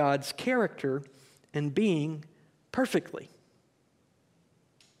reflects God's character and being perfectly.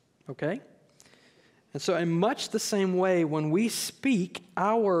 Okay? And so in much the same way, when we speak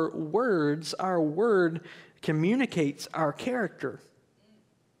our words, our word communicates our character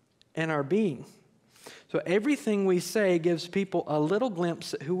and our being. So everything we say gives people a little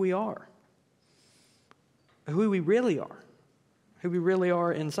glimpse at who we are, who we really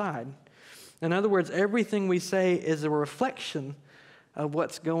are inside. In other words, everything we say is a reflection of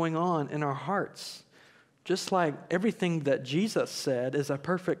what's going on in our hearts. Just like everything that Jesus said is a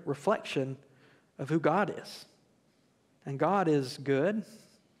perfect reflection of who God is. And God is good,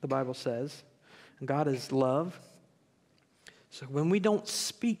 the Bible says, and God is love. So when we don't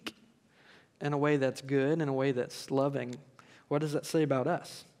speak in a way that's good, in a way that's loving, what does that say about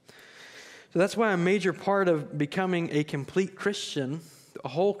us? So that's why a major part of becoming a complete Christian, a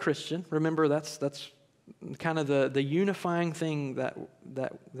whole Christian, remember that's kind of the unifying thing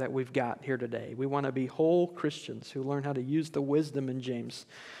that we've got here today. We want to be whole Christians who learn how to use the wisdom in James.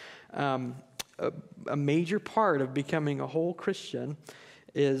 A major part of becoming a whole Christian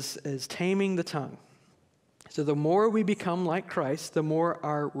is taming the tongue. So the more we become like Christ, the more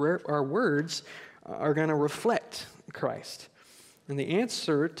our words are going to reflect Christ. And the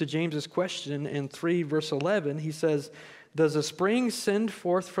answer to James's question in 3 verse 11, he says, does a spring send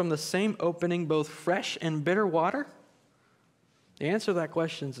forth from the same opening both fresh and bitter water? The answer to that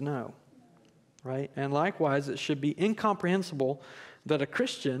question is no, right? And likewise, it should be incomprehensible that a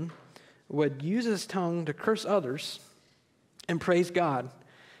Christian would use his tongue to curse others and praise God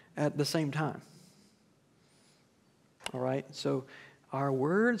at the same time. All right? So our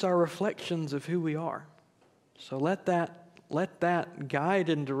words are reflections of who we are. So let that guide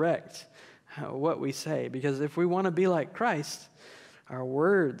and direct what we say. Because if we want to be like Christ, our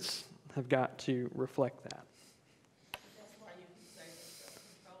words have got to reflect that. That's why you can say that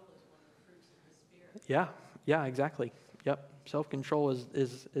self-control is one of the fruits of the Spirit. Yeah, exactly. Yep. Self-control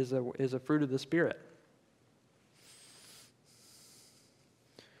is a fruit of the Spirit.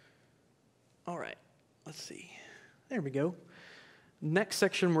 All right. Let's see. There we go. Next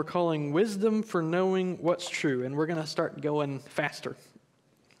section we're calling Wisdom for Knowing What's True, and we're going to start going faster.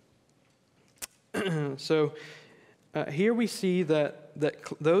 So here we see that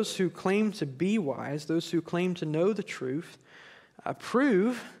those who claim to be wise, those who claim to know the truth,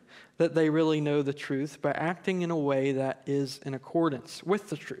 prove that they really know the truth by acting in a way that is in accordance with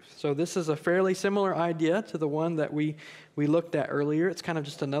the truth. So this is a fairly similar idea to the one that we looked at earlier. It's kind of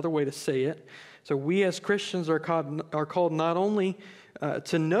just another way to say it. So we as Christians are called not only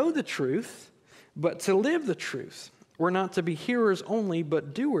to know the truth, but to live the truth. We're not to be hearers only,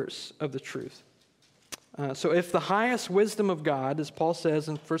 but doers of the truth. So if the highest wisdom of God, as Paul says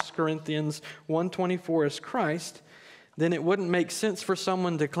in 1 Corinthians 1:24, is Christ, then it wouldn't make sense for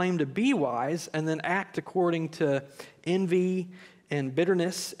someone to claim to be wise and then act according to envy and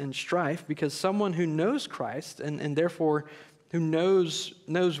bitterness and strife, because someone who knows Christ and therefore who knows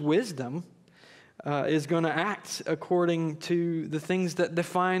wisdom is going to act according to the things that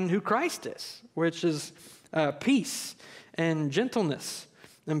define who Christ is, which is peace and gentleness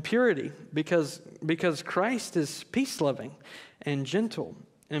and purity, because Christ is peace-loving and gentle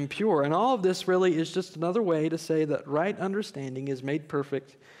and pure. And all of this really is just another way to say that right understanding is made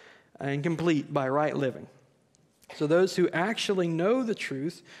perfect and complete by right living. So those who actually know the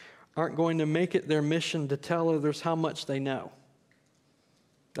truth aren't going to make it their mission to tell others how much they know.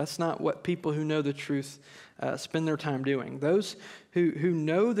 That's not what people who know the truth spend their time doing. Those who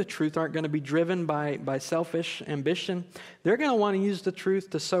know the truth aren't going to be driven by selfish ambition. They're going to want to use the truth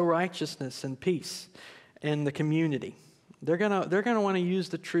to sow righteousness and peace in the community. They're going to want to use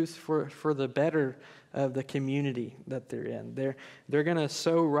the truth for the better of the community that they're in. They're going to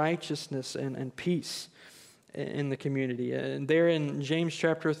sow righteousness and peace in the community. And there in James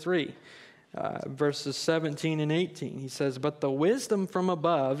chapter 3, verses 17 and 18, he says, "But the wisdom from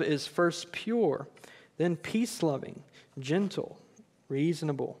above is first pure, then peace-loving, gentle,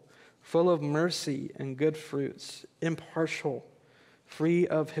 reasonable, full of mercy and good fruits, impartial, free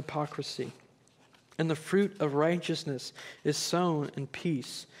of hypocrisy. And the fruit of righteousness is sown in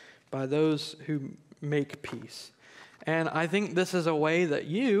peace by those who make peace." And I think this is a way that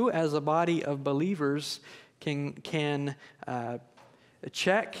you, as a body of believers, can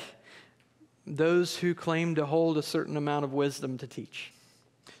check those who claim to hold a certain amount of wisdom to teach.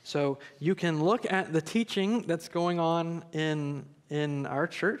 So you can look at the teaching that's going on in our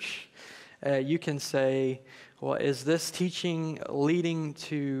church. You can say, well, is this teaching leading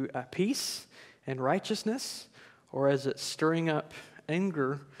to peace and righteousness, or is it stirring up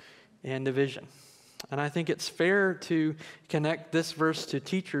anger and division? And I think it's fair to connect this verse to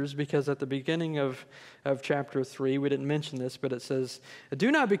teachers, because at the beginning of chapter 3, we didn't mention this, but it says,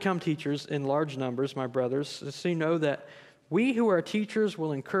 "Do not become teachers in large numbers, my brothers, so you know that we who are teachers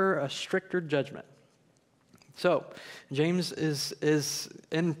will incur a stricter judgment." So James is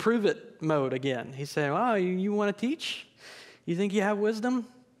in prove it mode again. He's saying, "Oh, you want to teach? You think you have wisdom?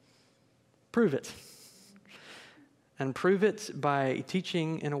 Prove it. And prove it by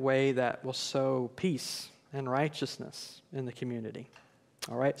teaching in a way that will sow peace and righteousness in the community."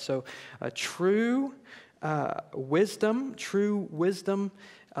 All right, so true wisdom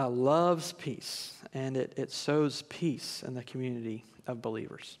loves peace, and it sows peace in the community of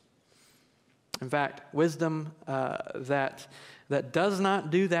believers. In fact, wisdom that does not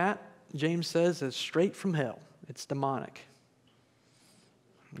do that, James says, is straight from hell. It's demonic.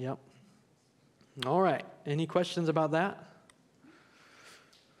 Yep. All right. Any questions about that?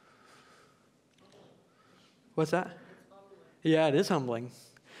 What's that? Yeah, it is humbling.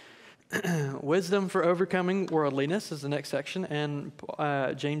 Wisdom for overcoming worldliness is the next section, and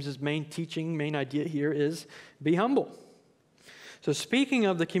James's main idea here is be humble. So speaking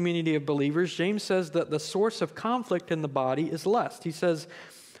of the community of believers, James says that the source of conflict in the body is lust. He says,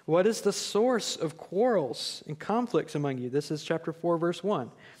 "What is the source of quarrels and conflicts among you?" This is chapter 4, verse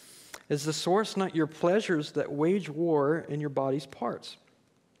 1. "Is the source not your pleasures that wage war in your body's parts?"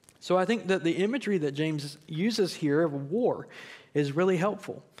 So I think that the imagery that James uses here of war is really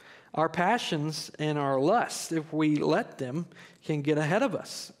helpful. Our passions and our lusts, if we let them, can get ahead of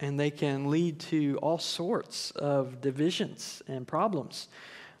us, and they can lead to all sorts of divisions and problems.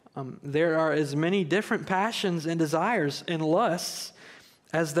 There are as many different passions and desires and lusts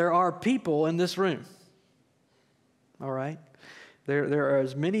as there are people in this room. All right? There are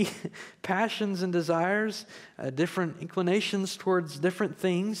as many passions and desires, different inclinations towards different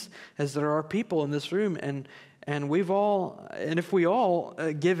things as there are people in this room. And if we all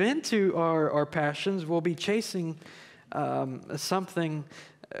give in to our passions, we'll be chasing something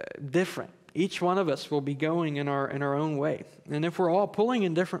different. Each one of us will be going in our own way. And if we're all pulling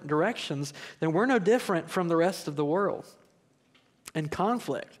in different directions, then we're no different from the rest of the world. And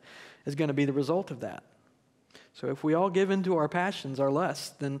conflict is going to be the result of that. So if we all give into our passions, our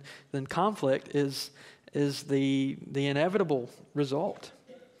lusts, then conflict is is the inevitable result.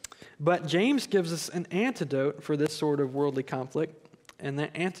 But James gives us an antidote for this sort of worldly conflict, and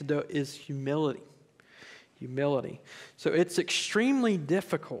that antidote is humility. Humility. So it's extremely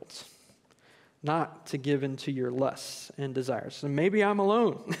difficult not to give in to your lusts and desires. And maybe I'm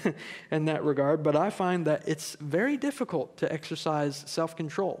alone in that regard, but I find that it's very difficult to exercise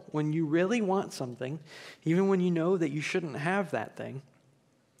self-control. When you really want something, even when you know that you shouldn't have that thing,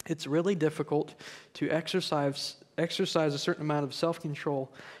 it's really difficult to exercise a certain amount of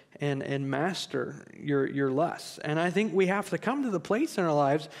self-control and master your lusts. And I think we have to come to the place in our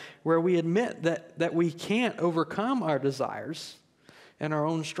lives where we admit that we can't overcome our desires in our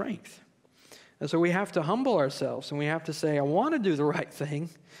own strength. And so we have to humble ourselves, and we have to say, I want to do the right thing,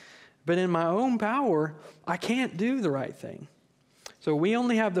 but in my own power, I can't do the right thing. So we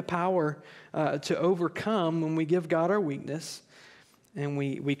only have the power to overcome when we give God our weakness, and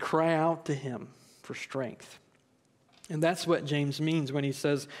we cry out to Him for strength. And that's what James means when he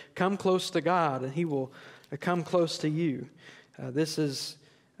says, come close to God, and He will come close to you. This is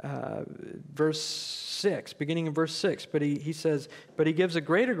verse 6, beginning in verse 6. But he says, but He gives a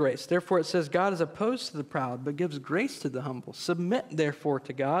greater grace. Therefore it says, God is opposed to the proud, but gives grace to the humble. Submit therefore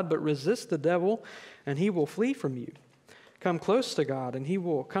to God, but resist the devil, and he will flee from you. Come close to God, and He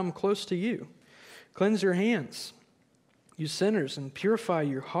will come close to you. Cleanse your hands, you sinners, and purify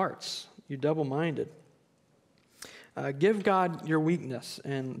your hearts, you double-minded. Give God your weakness,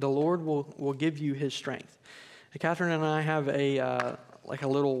 and the Lord will give you His strength. Catherine and I have a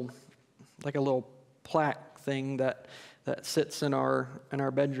little plaque thing that sits in our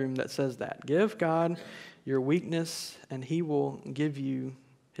bedroom that says that. Give God your weakness, and He will give you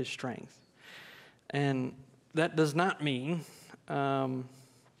His strength. And that does not mean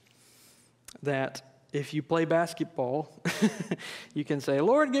that if you play basketball, you can say,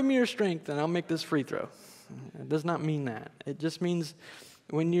 Lord, give me your strength, and I'll make this free throw. It does not mean that. It just means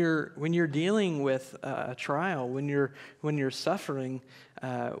when you're dealing with a trial, when you're suffering,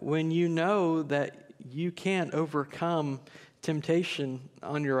 when you know that you can't overcome temptation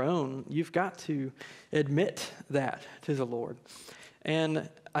on your own, you've got to admit that to the Lord. And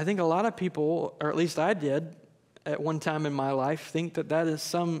I think a lot of people, or at least I did at one time in my life, think that is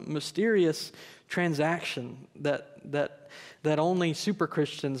some mysterious transaction that only super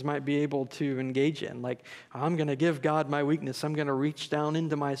Christians might be able to engage in. Like, I'm going to give God my weakness. I'm going to reach down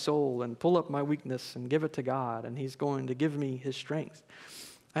into my soul and pull up my weakness and give it to God, and He's going to give me His strength.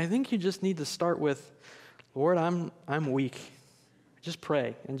 I think you just need to start with, Lord, I'm weak. Just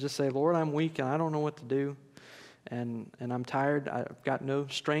pray and just say, Lord, I'm weak and I don't know what to do, and I'm tired. I've got no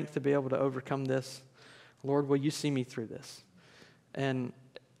strength to be able to overcome this. Lord, will you see me through this? And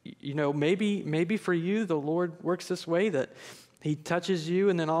you know, maybe for you, the Lord works this way that He touches you,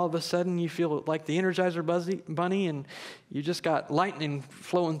 and then all of a sudden you feel like the Energizer Bunny, and you just got lightning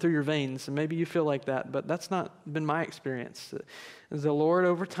flowing through your veins, and maybe you feel like that, but that's not been my experience. The Lord,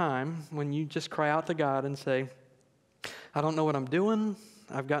 over time, when you just cry out to God and say, I don't know what I'm doing,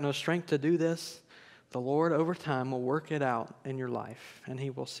 I've got no strength to do this, the Lord, over time, will work it out in your life, and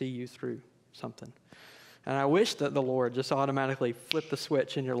He will see you through something. And I wish that the Lord just automatically flipped the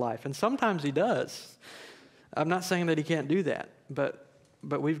switch in your life. And sometimes He does. I'm not saying that He can't do that, but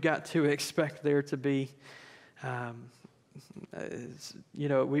we've got to expect there to be,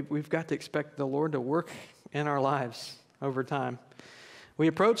 we've got to expect the Lord to work in our lives over time. We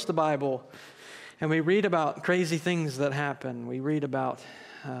approach the Bible and we read about crazy things that happen. We read about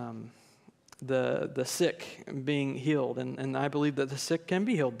the sick being healed, and I believe that the sick can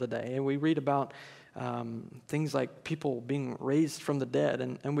be healed today. And we read about things like people being raised from the dead,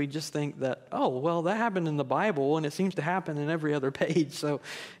 and we just think that, oh, well, that happened in the Bible, and it seems to happen in every other page, so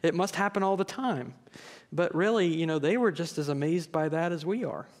it must happen all the time. But really, they were just as amazed by that as we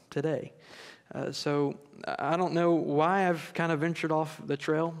are today. So I don't know why I've kind of ventured off the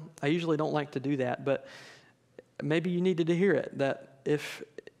trail. I usually don't like to do that, but maybe you needed to hear it, that if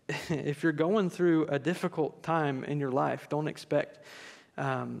you're going through a difficult time in your life, don't expect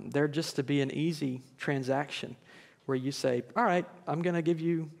there just to be an easy transaction where you say, all right, I'm going to give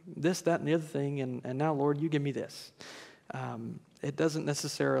you this, that, and the other thing, and now, Lord, you give me this. It doesn't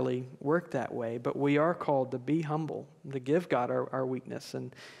necessarily work that way, but we are called to be humble, to give God our weakness,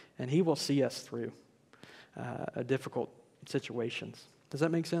 and He will see us through difficult situations. Does that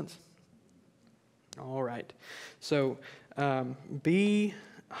make sense? All right. So be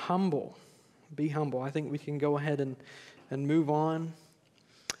humble. Be humble. I think we can go ahead and move on.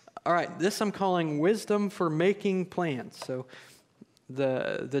 All right, this I'm calling wisdom for making plans. So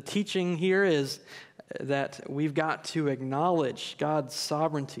the teaching here is that we've got to acknowledge God's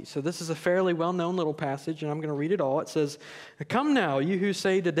sovereignty. So this is a fairly well-known little passage, and I'm going to read it all. It says, "Come now, you who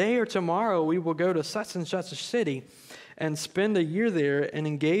say, today or tomorrow we will go to such and such a city and spend a year there and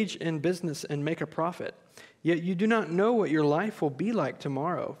engage in business and make a profit. Yet you do not know what your life will be like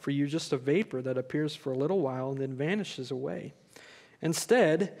tomorrow, for you're just a vapor that appears for a little while and then vanishes away.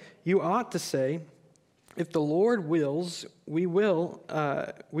 Instead, you ought to say, if the Lord wills, we will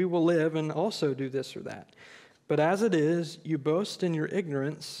live and also do this or that. But as it is, you boast in your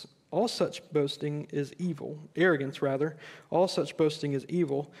ignorance. All such boasting is evil. Arrogance, rather. All such boasting is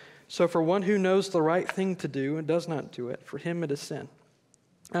evil. So for one who knows the right thing to do and does not do it, for him it is sin."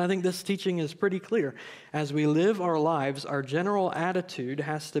 And I think this teaching is pretty clear. As we live our lives, our general attitude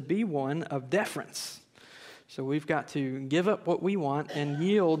has to be one of deference. So we've got to give up what we want and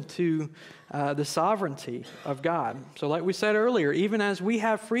yield to the sovereignty of God. So like we said earlier, even as we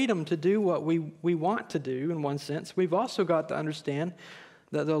have freedom to do what we want to do in one sense, we've also got to understand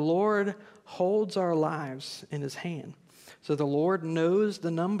that the Lord holds our lives in his hand. So the Lord knows the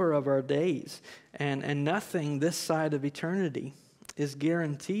number of our days, and nothing this side of eternity is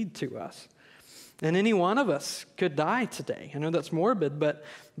guaranteed to us. And any one of us could die today. I know that's morbid, but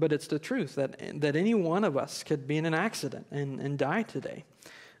it's the truth that any one of us could be in an accident and die today.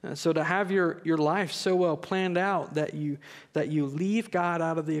 So to have your life so well planned out that you leave God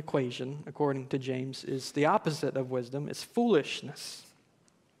out of the equation, according to James, is the opposite of wisdom. It's foolishness.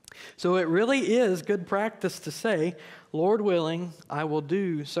 So it really is good practice to say, Lord willing, I will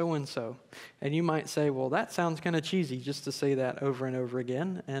do so and so. And you might say, well, that sounds kind of cheesy just to say that over and over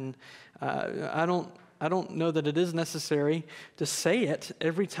again. And I don't know that it is necessary to say it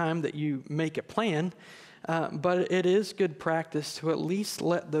every time that you make a plan, but it is good practice to at least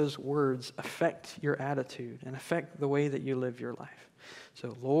let those words affect your attitude and affect the way that you live your life.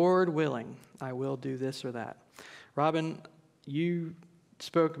 So, Lord willing, I will do this or that. Robin, you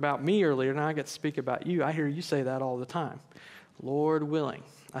spoke about me earlier, now I get to speak about you. I hear you say that all the time. Lord willing.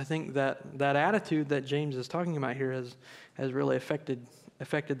 I think that attitude that James is talking about here has really affected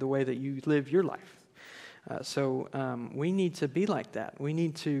the way that you live your life. So we need to be like that. We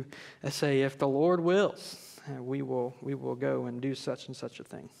need to say, if the Lord wills, we will go and do such and such a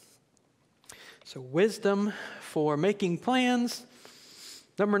thing. So wisdom for making plans.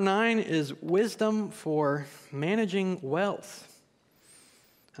 Number 9 is wisdom for managing wealth.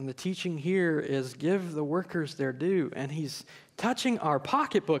 And the teaching here is give the workers their due. And he's touching our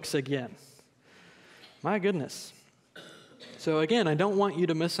pocketbooks again. My goodness. So again, I don't want you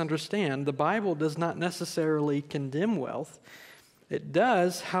to misunderstand. The Bible does not necessarily condemn wealth. It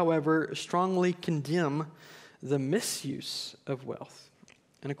does, however, strongly condemn the misuse of wealth.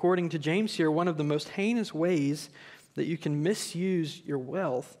 And according to James here, one of the most heinous ways that you can misuse your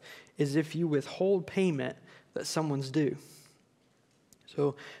wealth is if you withhold payment that someone's due.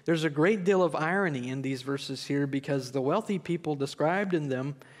 So there's a great deal of irony in these verses here because the wealthy people described in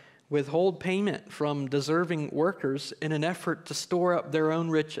them withhold payment from deserving workers in an effort to store up their own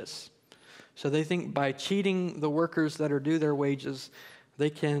riches. So they think by cheating the workers that are due their wages, they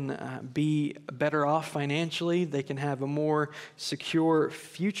can be better off financially, they can have a more secure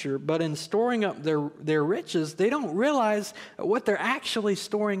future. But in storing up their riches, they don't realize what they're actually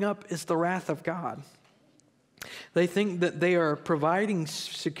storing up is the wrath of God. They think that they are providing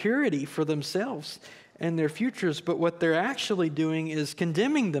security for themselves and their futures, but what they're actually doing is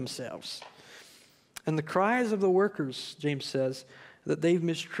condemning themselves. And the cries of the workers, James says, that they've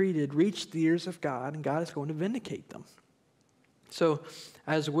mistreated reach the ears of God, and God is going to vindicate them. So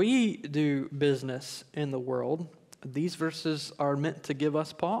as we do business in the world, these verses are meant to give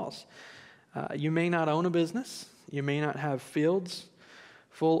us pause. You may not own a business. You may not have fields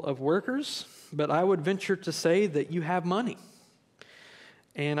full of workers, but I would venture to say that you have money.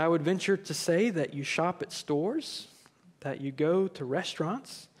 And I would venture to say that you shop at stores, that you go to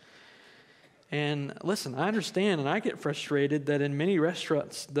restaurants. And listen, I understand and I get frustrated that in many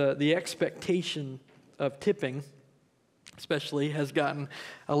restaurants, the expectation of tipping, especially, has gotten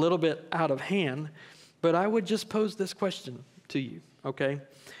a little bit out of hand. But I would just pose this question to you, okay?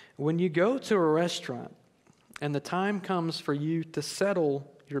 When you go to a restaurant and the time comes for you to settle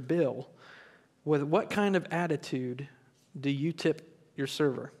your bill, with what kind of attitude do you tip your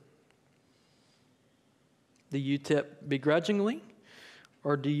server? Do you tip begrudgingly,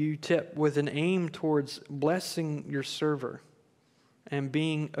 or do you tip with an aim towards blessing your server and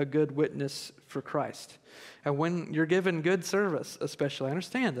being a good witness for Christ? And when you're given good service, especially, I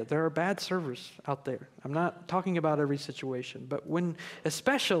understand that there are bad servers out there. I'm not talking about every situation, but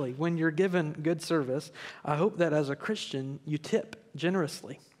especially when you're given good service, I hope that as a Christian, you tip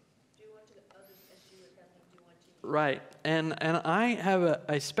generously. Do unto others as you would Right. And I have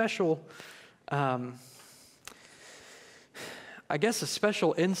a special, I guess a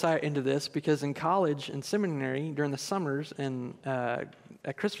special insight into this because in college and seminary during the summers and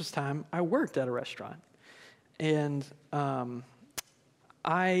at Christmas time, I worked at a restaurant. And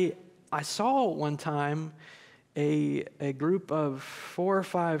I saw one time a group of 4 or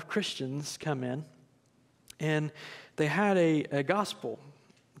 5 Christians come in, and they had a gospel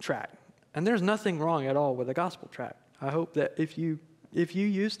tract. And there's nothing wrong at all with a gospel tract. I hope that if you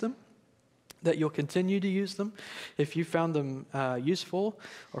use them, that you'll continue to use them. If you found them useful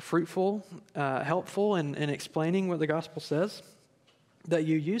or fruitful, helpful in explaining what the gospel says, that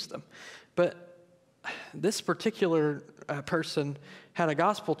you use them. But this particular person had a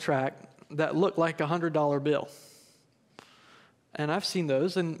gospel tract that looked like a $100 bill. And I've seen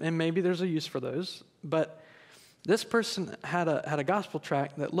those, and maybe there's a use for those, but this person had a gospel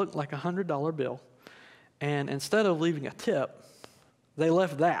tract that looked like a $100 bill, and instead of leaving a tip, they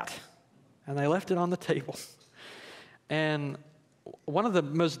left that, and they left it on the table. And one of the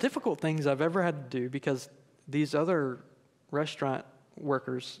most difficult things I've ever had to do, because these other restaurant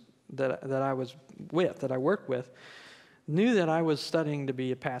workers that I was with, that I worked with, knew that I was studying to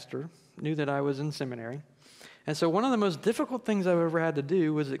be a pastor, knew that I was in seminary. And so one of the most difficult things I've ever had to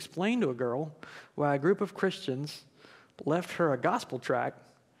do was explain to a girl why a group of Christians left her a gospel tract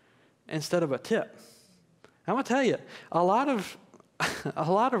instead of a tip. I'm going to tell you, a lot of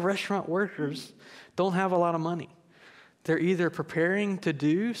restaurant workers don't have a lot of money. They're either preparing to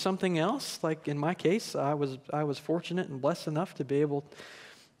do something else, like in my case, I was fortunate and blessed enough to be able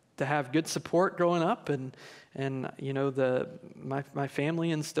to have good support growing up, and you know, my family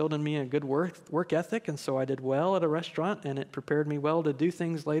instilled in me a good work ethic, and so I did well at a restaurant, and it prepared me well to do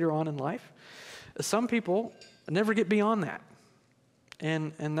things later on in life. Some people never get beyond that,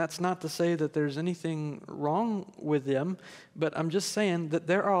 and that's not to say that there's anything wrong with them, but I'm just saying that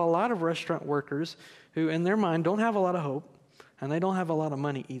there are a lot of restaurant workers who, in their mind, don't have a lot of hope, and they don't have a lot of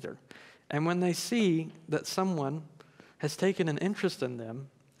money either. And when they see that someone has taken an interest in them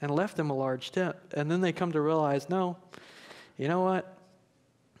and left them a large tip, and then they come to realize, no, you know what?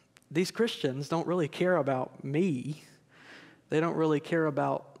 These Christians don't really care about me. They don't really care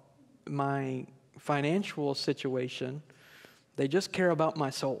about my financial situation. They just care about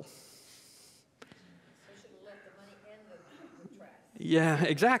my soul. They should have left the money in the trash. Yeah,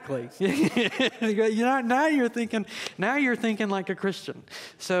 exactly. Now you're thinking like a Christian.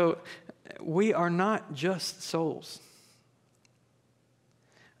 So we are not just souls.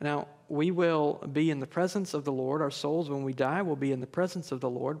 Now, we will be in the presence of the Lord. Our souls, when we die, will be in the presence of the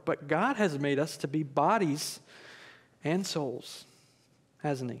Lord. But God has made us to be bodies and souls,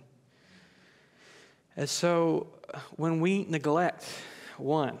 hasn't He? And so when we neglect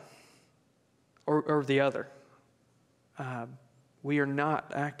one or the other, we are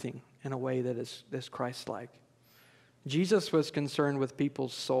not acting in a way that is Christ-like. Jesus was concerned with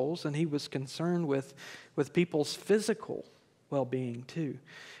people's souls, and He was concerned with people's physical well-being too.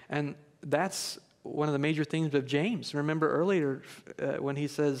 And that's one of the major themes of James. Remember earlier when he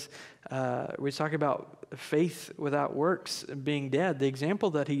says, we talk about faith without works being dead. The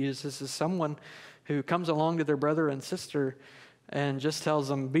example that he uses is someone who comes along to their brother and sister and just tells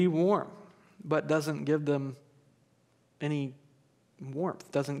them, be warm, but doesn't give them any warmth,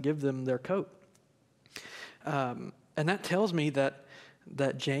 doesn't give them their coat. And that tells me that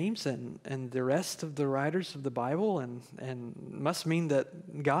James and the rest of the writers of the Bible and must mean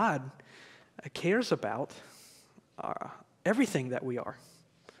that God cares about everything that we are.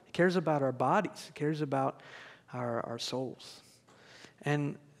 He cares about our bodies. He cares about our souls.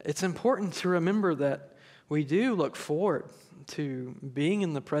 And it's important to remember that we do look forward to being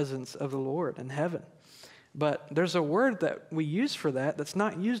in the presence of the Lord in heaven. But there's a word that we use for that that's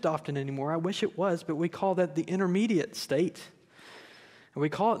not used often anymore. I wish it was, but we call that the intermediate state. And we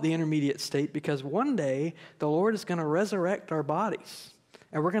call it the intermediate state because one day the Lord is going to resurrect our bodies,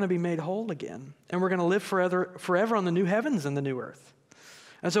 and we're going to be made whole again, and we're going to live forever on the new heavens and the new earth.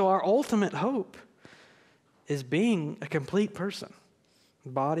 And so our ultimate hope is being a complete person,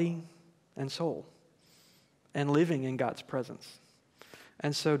 body and soul, and living in God's presence.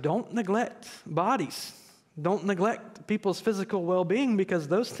 And so don't neglect bodies. Don't neglect people's physical well-being, because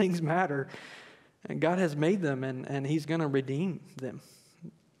those things matter, and God has made them, and He's going to redeem them.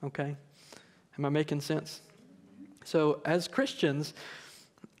 Okay? Am I making sense? So as Christians,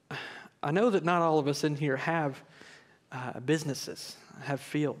 I know that not all of us in here have businesses, have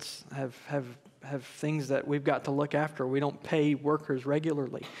fields, have things that we've got to look after. We don't pay workers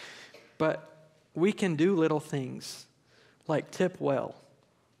regularly. But we can do little things like tip well,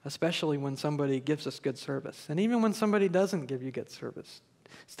 especially when somebody gives us good service. And even when somebody doesn't give you good service,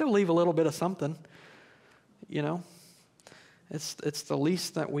 still leave a little bit of something, you know. It's the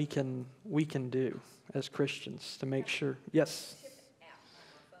least that we can do as Christians to make sure. Yes.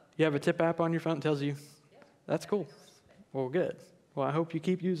 You have a tip app on your phone that tells you? That's cool. Well, good. Well, I hope you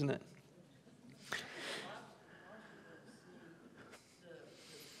keep using it.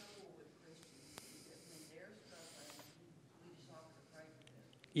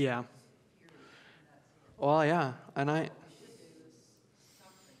 Yeah. Well, yeah. And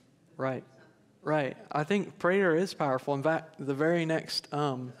right. Right. I think prayer is powerful. In fact, the very next,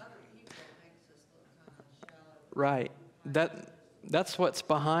 right. That's what's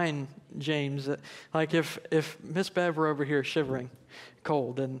behind James. Like if Miss Bev were over here shivering,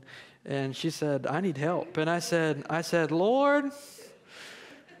 cold, and she said, "I need help," and I said, "Lord,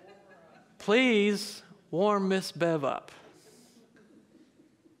 please warm Miss Bev up.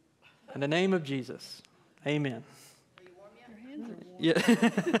 In the name of Jesus, Amen." Yeah.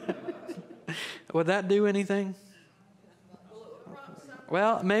 Would that do anything?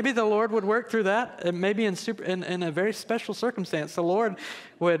 Well, maybe the Lord would work through that. And maybe in a very special circumstance, the Lord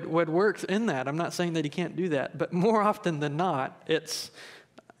would work in that. I'm not saying that He can't do that, but more often than not, it's,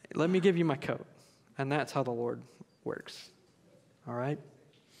 let me give you my coat. And that's how the Lord works. All right?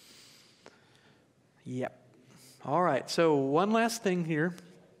 Yep. All right, so one last thing here.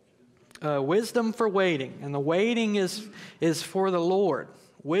 Wisdom for waiting. And the waiting is for the Lord.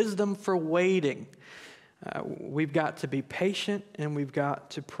 Wisdom for waiting. We've got to be patient and we've got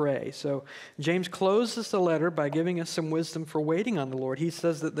to pray. So James closes the letter by giving us some wisdom for waiting on the Lord. He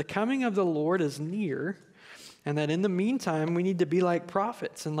says that the coming of the Lord is near, and that in the meantime we need to be like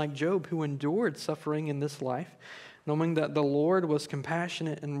prophets and like Job, who endured suffering in this life, knowing that the Lord was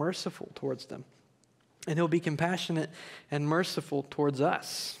compassionate and merciful towards them. And He'll be compassionate and merciful towards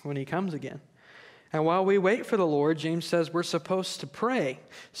us when He comes again. And while we wait for the Lord, James says we're supposed to pray.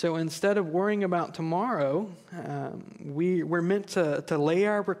 So instead of worrying about tomorrow, we're meant to lay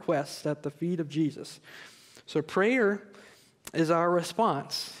our requests at the feet of Jesus. So prayer is our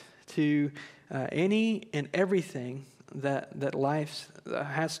response to any and everything that life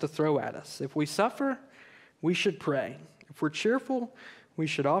has to throw at us. If we suffer, we should pray. If we're cheerful, we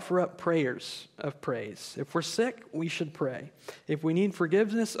should offer up prayers of praise. If we're sick, we should pray. If we need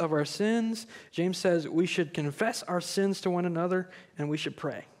forgiveness of our sins, James says we should confess our sins to one another and we should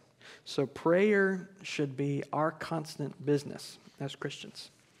pray. So prayer should be our constant business as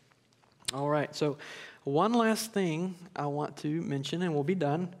Christians. All right, so one last thing I want to mention and we'll be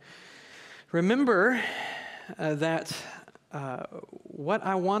done. Remember that what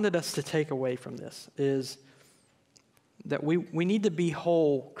I wanted us to take away from this is that we need to be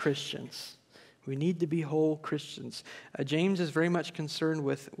whole Christians. We need to be whole Christians. James is very much concerned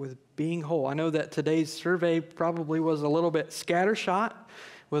with being whole. I know that today's survey probably was a little bit scattershot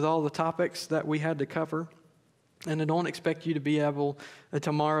with all the topics that we had to cover. And I don't expect you to be able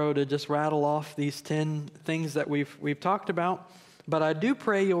tomorrow to just rattle off these 10 things that we've talked about. But I do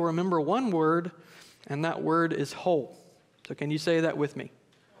pray you'll remember one word, and that word is whole. So can you say that with me?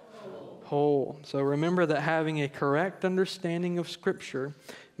 Whole. So remember that having a correct understanding of Scripture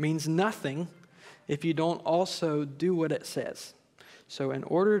means nothing if you don't also do what it says. So in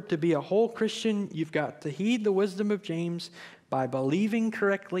order to be a whole Christian, you've got to heed the wisdom of James by believing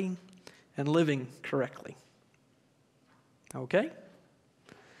correctly and living correctly. Okay?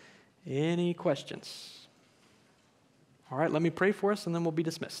 Any questions? All right, let me pray for us and then we'll be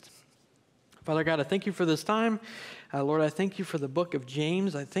dismissed. Father God, I thank you for this time. Lord, I thank you for the book of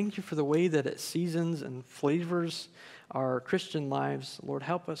James. I thank you for the way that it seasons and flavors our Christian lives. Lord,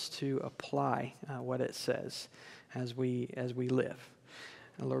 help us to apply what it says as we live.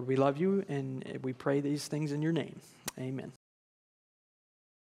 And Lord, we love you and we pray these things in your name. Amen.